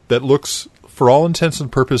that looks, for all intents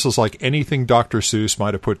and purposes, like anything Dr. Seuss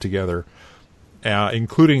might have put together,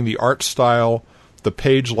 including the art style, the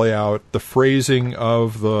page layout, the phrasing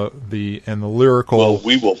of the lyrical. Well,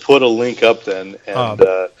 we will put a link up then,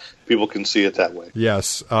 and people can see it that way.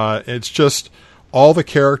 Yes, it's just all the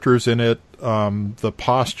characters in it, the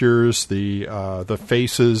postures, the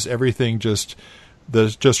faces, everything just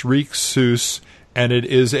reeks Seuss, and it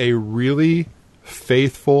is a really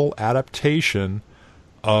faithful adaptation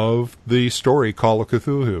of the story Call of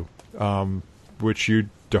Cthulhu, which you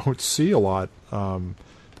don't see a lot.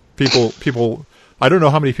 People. I don't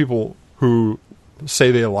know how many people who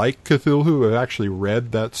say they like Cthulhu have actually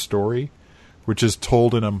read that story, which is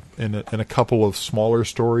told in a couple of smaller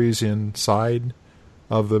stories inside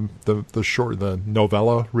of the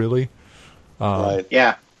novella, really. Right.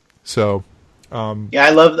 Yeah. So.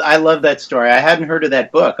 I love that story. I hadn't heard of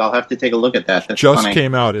that book. I'll have to take a look at that. That's just funny.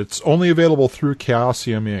 Came out. It's only available through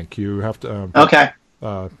Chaosium Inc. You have to you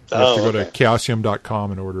have to go to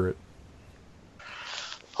chaosium.com and order it.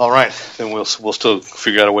 All right, then we'll still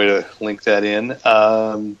figure out a way to link that in.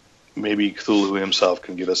 Maybe Cthulhu himself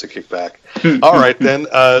can give us a kickback. All right, then.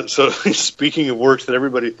 So speaking of works that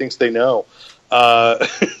everybody thinks they know,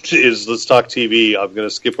 let's talk TV. I'm going to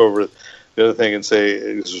skip over the other thing and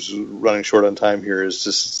say, running short on time here, is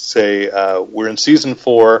just say we're in season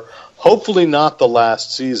 4, hopefully not the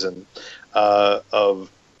last season of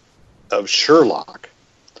Sherlock.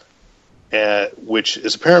 Which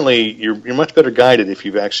is apparently you're much better guided if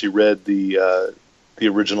you've actually read the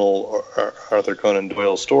original Arthur Conan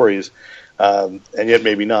Doyle stories, and yet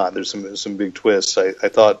maybe not. There's some big twists. I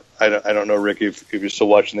thought I don't know, Rick, if you're still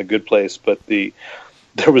watching The Good Place, but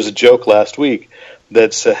there was a joke last week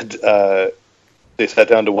that said they sat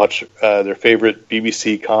down to watch their favorite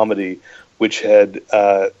BBC comedy, which had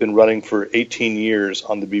been running for 18 years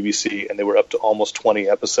on the BBC, and they were up to almost 20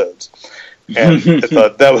 episodes. And I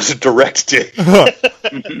thought that was a direct dig.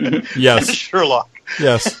 Yes. Sherlock.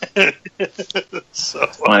 Yes. So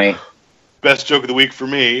funny. Best joke of the week for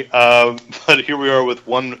me. But here we are with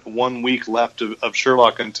one week left of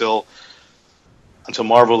Sherlock until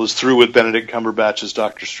Marvel is through with Benedict Cumberbatch as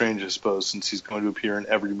Doctor Strange, I suppose, since he's going to appear in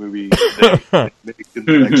every movie they make in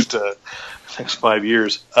the next 5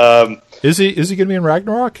 years. Is he going to be in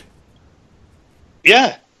Ragnarok?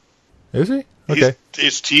 Yeah. Is he? Okay.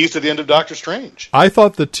 He's teased at the end of Doctor Strange. I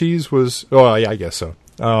thought the tease was... Oh, yeah, I guess so.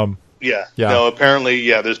 Yeah. Yeah. No, apparently,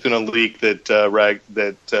 there's been a leak that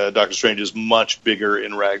Doctor Strange is much bigger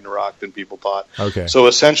in Ragnarok than people thought. Okay. So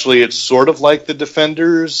essentially, it's sort of like the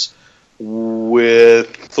Defenders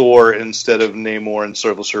with Thor instead of Namor and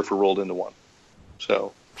Silver Surfer rolled into one.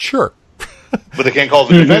 So sure. But they can't call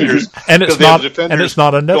it the Defenders, and it's not. And it's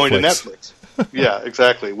not on Netflix. Going to Netflix. Yeah,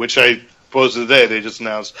 exactly. Which I suppose today they just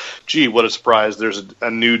announced. Gee, what a surprise! There's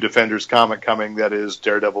a new Defenders comic coming that is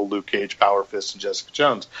Daredevil, Luke Cage, Power Fist, and Jessica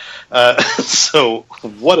Jones. So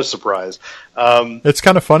what a surprise! It's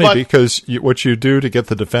kind of funny because what you do to get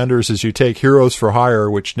the Defenders is you take heroes for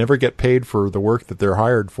hire, which never get paid for the work that they're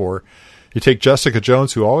hired for. You take Jessica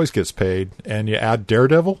Jones, who always gets paid, and you add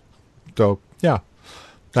Daredevil. So yeah.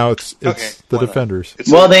 Now it's the Defenders.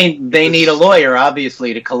 They need a lawyer,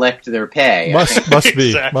 obviously, to collect their pay. Must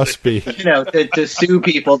be. To sue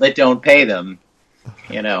people that don't pay them.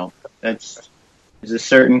 There's a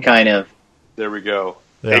certain kind of. There we go.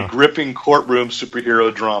 Yeah. A gripping courtroom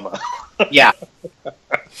superhero drama. Yeah.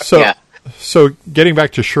 So getting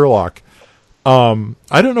back to Sherlock, I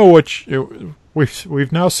don't know what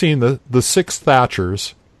we've now seen the Six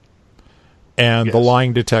Thatchers and the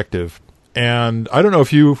Lying Detective. And I don't know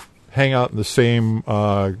if you hang out in the same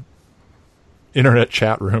internet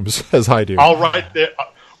chat rooms as I do. I'll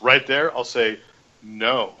right there, I'll say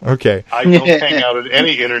no. Okay. I don't hang out in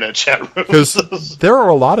any internet chat rooms. Because there are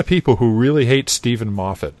a lot of people who really hate Stephen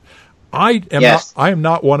Moffat. I am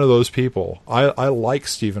not one of those people. I like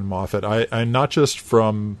Stephen Moffat. I not just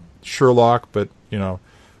from Sherlock, but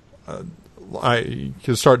I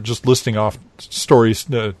can start just listing off stories,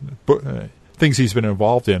 things he's been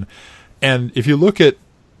involved in. And if you look at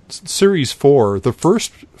Series 4, the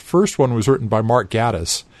first one was written by Mark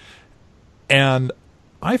Gatiss. And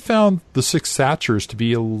I found the Six Thatchers to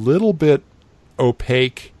be a little bit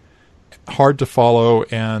opaque, hard to follow,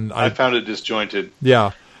 and I found it disjointed.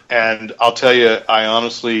 Yeah. And I'll tell you, I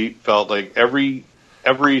honestly felt like every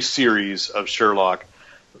series of Sherlock,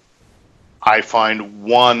 I find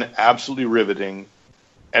one absolutely riveting,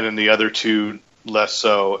 and then the other two less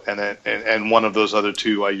so, and one of those other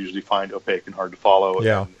two I usually find opaque and hard to follow.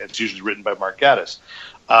 Yeah. And it's usually written by Mark Gatiss.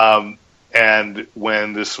 And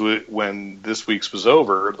when this week's was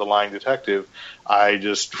over, The Lying Detective, I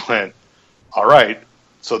just went, all right.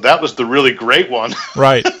 So that was the really great one.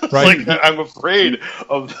 Right. Like, I'm afraid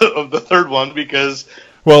of the third one because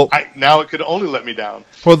now it could only let me down.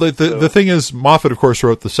 Well, the thing is, Moffat, of course,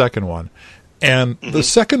 wrote the second one. And the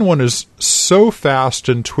second one is so fast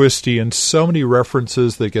and twisty and so many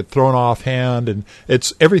references that get thrown offhand, and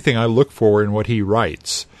it's everything I look for in what he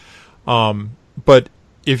writes. But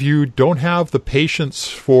if you don't have the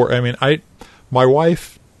patience my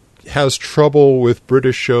wife has trouble with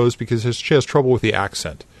British shows because she has trouble with the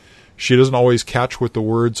accent. She doesn't always catch what the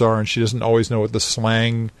words are, and she doesn't always know what the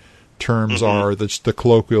slang terms are, the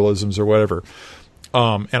colloquialisms or whatever.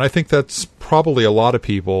 And I think that's probably a lot of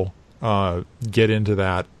people get into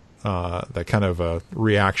that kind of a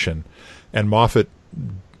reaction, and Moffat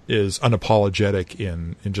is unapologetic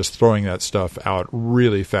in just throwing that stuff out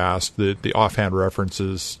really fast. The offhand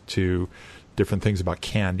references to different things about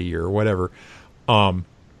candy or whatever.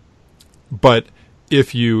 But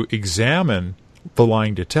if you examine The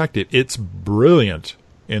Lying Detective, it's brilliant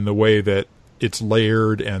in the way that it's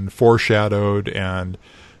layered and foreshadowed, and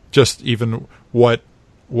just even what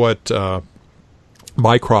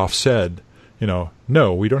Mycroft said,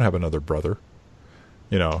 no, we don't have another brother,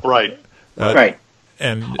 Right. Right.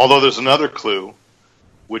 And although there's another clue,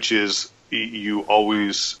 which is you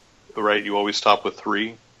always stop with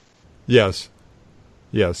 3. Yes.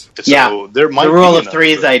 So there might the rule be of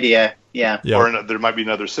three's idea. Yeah. Or there might be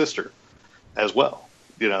another sister as well.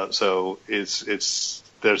 So it's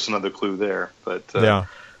there's another clue there. But yeah.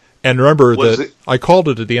 And remember that I called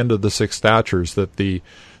it at the end of the Six Thatchers that the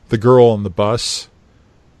girl on the bus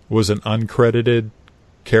was an uncredited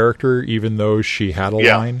character, even though she had a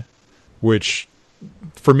line, which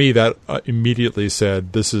for me that immediately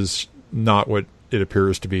said this is not what it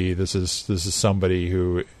appears to be. This is somebody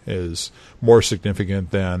who is more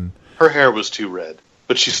significant than. Her hair was too red,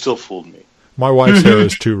 but she still fooled me. My wife's hair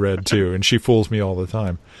is too red too, and she fools me all the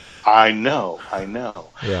time. I know.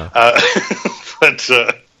 Yeah.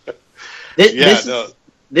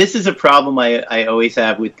 This is a problem I always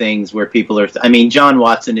have with things where people are. John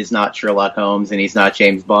Watson is not Sherlock Holmes and he's not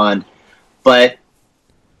James Bond, but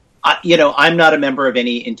I'm not a member of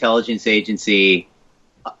any intelligence agency,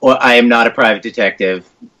 or I am not a private detective.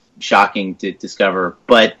 Shocking to discover,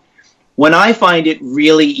 but when I find it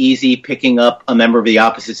really easy picking up a member of the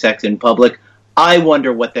opposite sex in public, I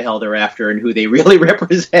wonder what the hell they're after and who they really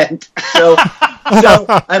represent. So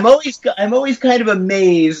I'm always kind of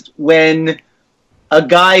amazed when a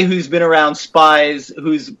guy who's been around spies,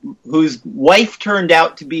 whose wife turned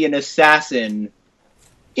out to be an assassin.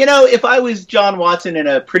 You know, if I was John Watson and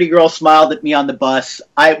a pretty girl smiled at me on the bus,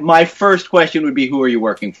 my first question would be, who are you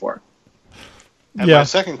working for? And my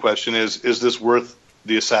second question is this worth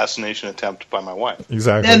the assassination attempt by my wife?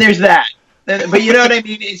 Exactly. And there's that. But you know what I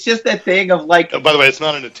mean? It's just that thing of like... by the way, it's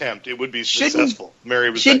not an attempt. It would be successful. Mary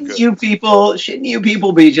was that good. Shouldn't you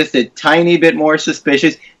people be just a tiny bit more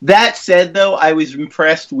suspicious? That said, though, I was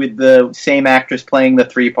impressed with the same actress playing the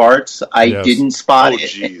three parts. I didn't spot it.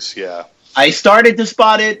 Oh, jeez, yeah. I started to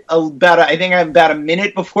spot it about a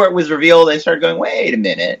minute before it was revealed. I started going, wait a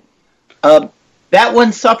minute. That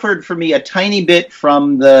one suffered for me a tiny bit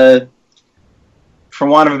from for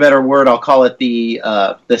want of a better word, I'll call it the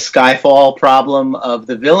Skyfall problem of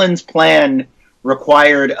the villain's plan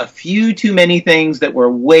required a few too many things that were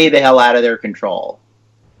way the hell out of their control.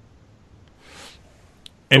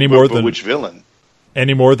 Which villain?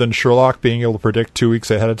 Any more than Sherlock being able to predict 2 weeks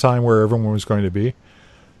ahead of time where everyone was going to be?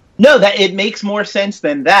 No, that it makes more sense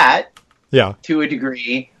than that. Yeah. To a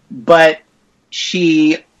degree. But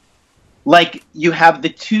you have the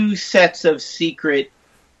two sets of secret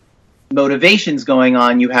motivations going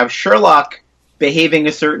on. You have Sherlock behaving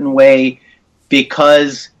a certain way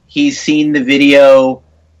because he's seen the video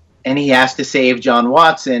and he has to save John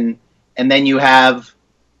Watson. And then you have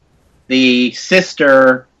the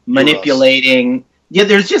sister manipulating. Yeah,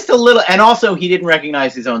 there's just a little, and also he didn't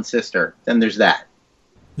recognize his own sister. Then there's that.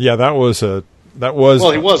 Yeah, well,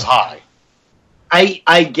 he was high.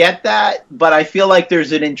 I get that, but I feel like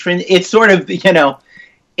there's an it's sort of,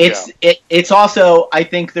 it's also, I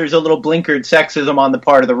think there's a little blinkered sexism on the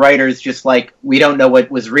part of the writers, just like we don't know what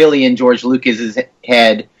was really in George Lucas's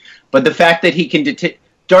head, but the fact that he can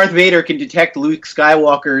Darth Vader can detect Luke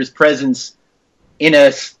Skywalker's presence in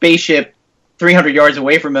a spaceship 300 yards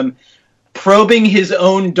away from him, probing his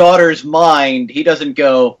own daughter's mind, he doesn't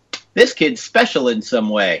go, this kid's special in some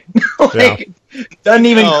way. Doesn't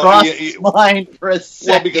even cross his mind for a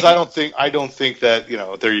second. Well, because I don't think that,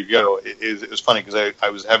 there you go. It was funny because I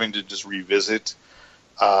was having to just revisit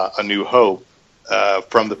A New Hope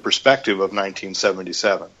from the perspective of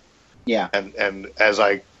 1977. Yeah. And as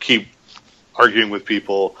I keep arguing with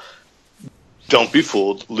people, don't be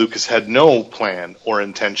fooled. Lucas had no plan or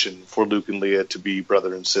intention for Luke and Leia to be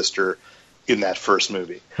brother and sister in that first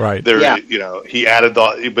movie. Right. He added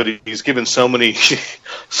but he's given so many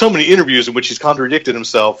interviews in which he's contradicted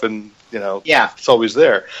himself, and it's always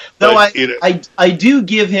there. No, I do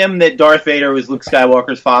give him that Darth Vader was Luke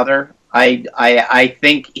Skywalker's father. I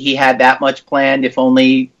think he had that much planned, if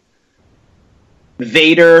only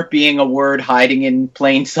Vader being a word hiding in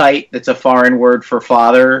plain sight, that's a foreign word for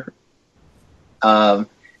father. And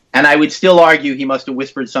I would still argue he must have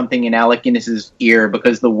whispered something in Alec Guinness's ear,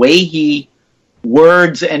 because the way he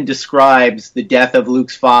words and describes the death of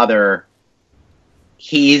Luke's father,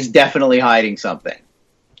 he's definitely hiding something.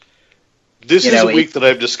 This is a week that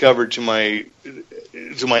I've discovered to my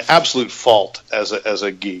absolute fault as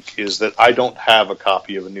a geek, is that I don't have a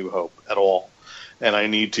copy of A New Hope at all, and I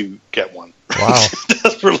need to get one. Wow.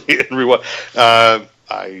 Desperately and rewatch. I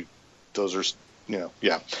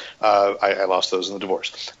lost those in the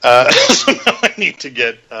divorce. So now I need to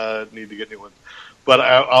get new ones. But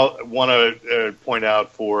I want to point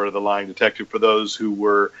out for The Lying Detective, for those who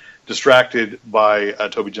were distracted by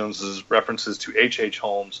Toby Jones's references to H.H.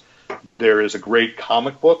 Holmes, there is a great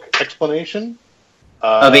comic book explanation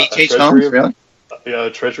of H.H. Holmes, really?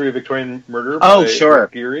 Treasury of Victorian Murder. Oh, sure.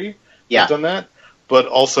 Rick Geary. Yeah, has done that. But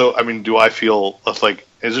also, I mean, do I feel like,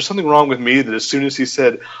 is there something wrong with me that as soon as he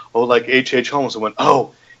said, like H.H. Holmes, I went,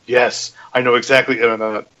 oh, yes, I know exactly. And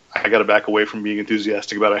I got to back away from being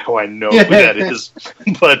enthusiastic about how I know who that is.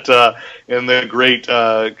 But in the great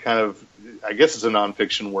kind of, I guess it's a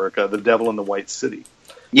nonfiction work, The Devil in the White City.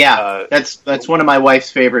 Yeah, that's one of my wife's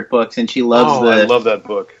favorite books, and she loves I love that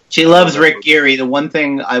book. She loves Rick Geary. The one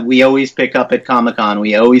thing we always pick up at Comic-Con,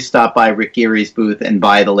 we always stop by Rick Geary's booth and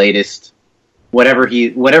buy the latest, whatever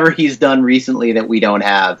he's done recently that we don't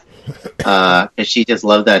have, because she just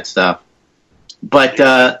loves that stuff. But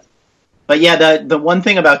yeah, the one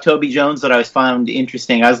thing about Toby Jones that I found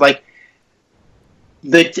interesting, I was like,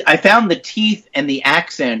 I found the teeth and the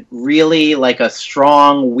accent really like a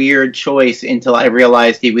strong, weird choice until I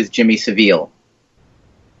realized he was Jimmy Savile.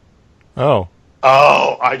 Oh,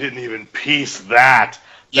 I didn't even piece that.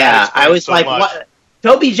 Yeah, I was so like, what?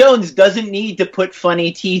 Toby Jones doesn't need to put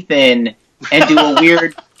funny teeth in and do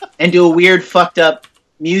a weird fucked up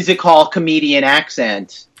music hall comedian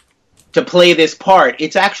accent. to play this part.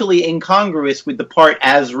 It's actually incongruous with the part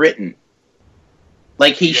as written.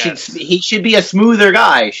 Like he should be a smoother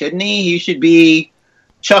guy, shouldn't he? He should be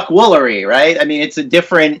Chuck Woolery, right? I mean, it's a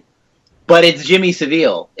different, but it's Jimmy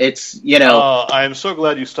Savile. It's, you know. I'm so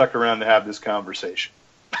glad you stuck around to have this conversation.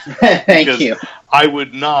 Thank you. I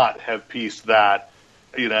would not have pieced that,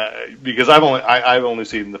 you know, because I've only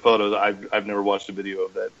seen the photos. I've never watched a video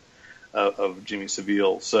of that of Jimmy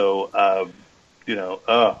Savile. So, you know,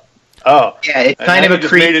 yeah, it's kind of a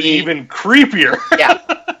creepy. Made it even creepier. Yeah.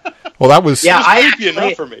 Well, that was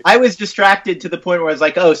enough for me. I was distracted to the point where I was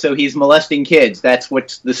like, oh, so he's molesting kids. That's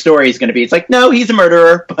what the story is going to be. It's like, no, he's a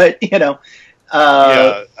murderer, but, you know.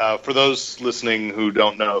 For those listening who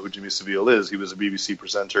don't know who Jimmy Savile is, he was a BBC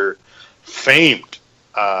presenter, famed.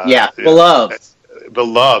 Beloved.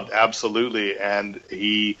 Beloved, absolutely. And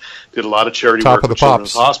he did a lot of charity Top work of with the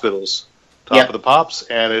children's Pops. hospitals. Top of the Pops.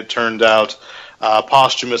 And it turned out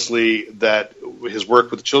posthumously that his work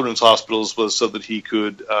with the children's hospitals was so that he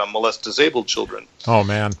could molest disabled children. Oh,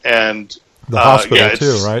 man. And the hospital,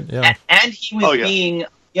 too, right? Yeah. And he was being,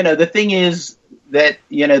 you know, the thing is that,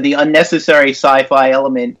 you know, the unnecessary sci-fi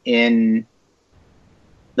element in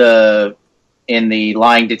the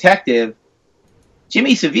Lying Detective,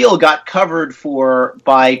 Jimmy Savile got covered for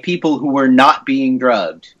by people who were not being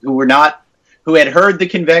drugged, who had heard the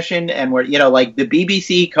confession and were, you know, like the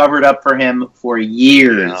BBC covered up for him for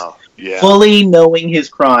years, fully knowing his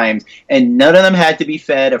crimes, and none of them had to be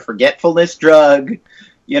fed a forgetfulness drug.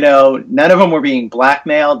 You know, none of them were being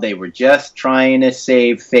blackmailed. They were just trying to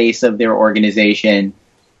save face of their organization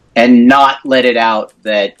and not let it out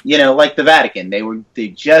that, you know, like the Vatican, they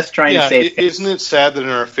just trying to save face. Isn't it sad that in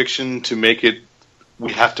our fiction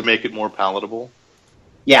we have to make it more palatable?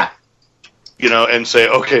 Yeah. You know, and say,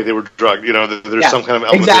 okay, they were drugged. You know, there's some kind of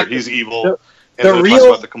element there. He's evil. And the then real, talks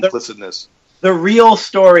about the complicitness. The real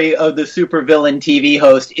story of the supervillain TV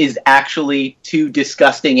host is actually too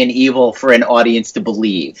disgusting and evil for an audience to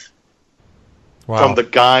believe. Wow. From the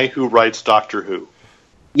guy who writes Doctor Who.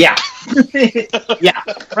 Yeah. Yeah,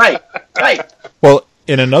 right. Well,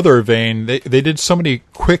 in another vein, they did so many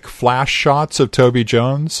quick flash shots of Toby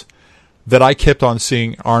Jones that I kept on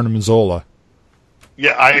seeing Arnim Zola.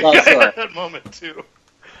 Yeah, I had that moment too.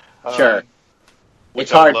 Sure.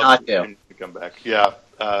 It's hard not to. Come back. Yeah.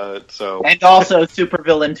 And also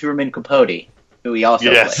supervillain Truman Capote, who he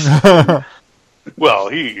also played.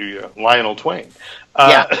 Well, Lionel Twain.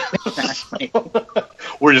 Exactly.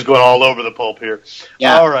 We're just going all over the pulp here.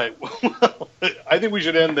 Yeah. All right. I think we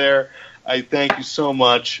should end there. I thank you so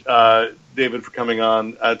much, David, for coming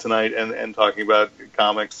on tonight and talking about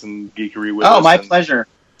comics and geekery with us. Oh, my pleasure.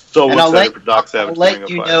 So excited for Doc Savage. I'll let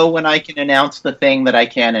you know when I can announce the thing that I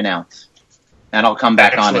can announce. And I'll come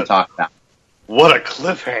back on and talk about it. What a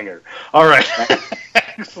cliffhanger. All right.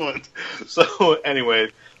 Excellent. So anyway,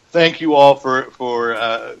 thank you all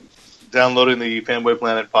for downloading the Fanboy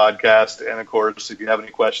Planet podcast. And of course, if you have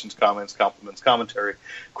any questions, comments, compliments, commentary,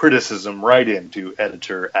 criticism, write in to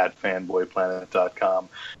editor@fanboyplanet.com.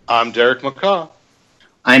 I'm Derek McCaw.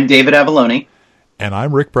 I'm David Avallone. And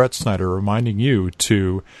I'm Rick Brett Snyder, reminding you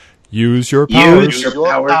to use your powers,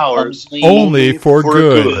 only for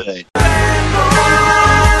good.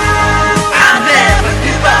 I'll never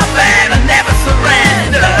give up and I'll never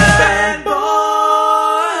surrender.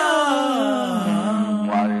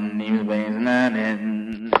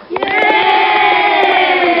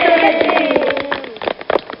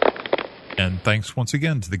 And thanks once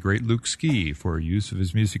again to the great Luke Ski for use of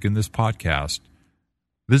his music in this podcast.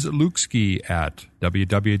 Visit Luke Ski at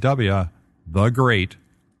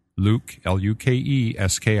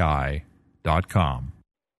www.thegreatlukeski.com.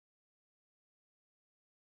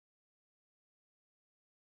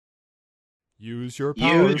 Use your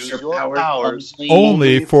powers,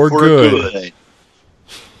 only for good.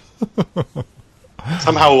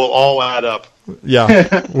 Somehow we'll all add up.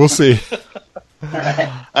 Yeah, we'll see.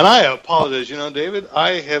 And I apologize. You know, David,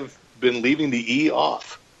 I have been leaving the E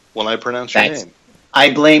off when I pronounce your name.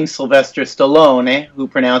 I blame Sylvester Stallone, who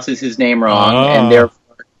pronounces his name wrong, and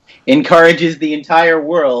therefore encourages the entire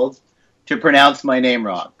world to pronounce my name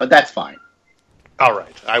wrong. But that's fine. All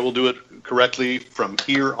right. I will do it correctly from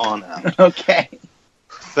here on out. Okay.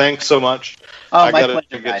 Thanks so much. Oh, my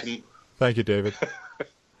pleasure, guys. Thank you, David.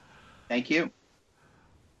 Thank you.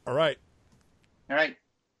 All right. All right.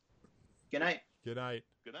 Good night. Good night.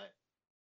 Good night.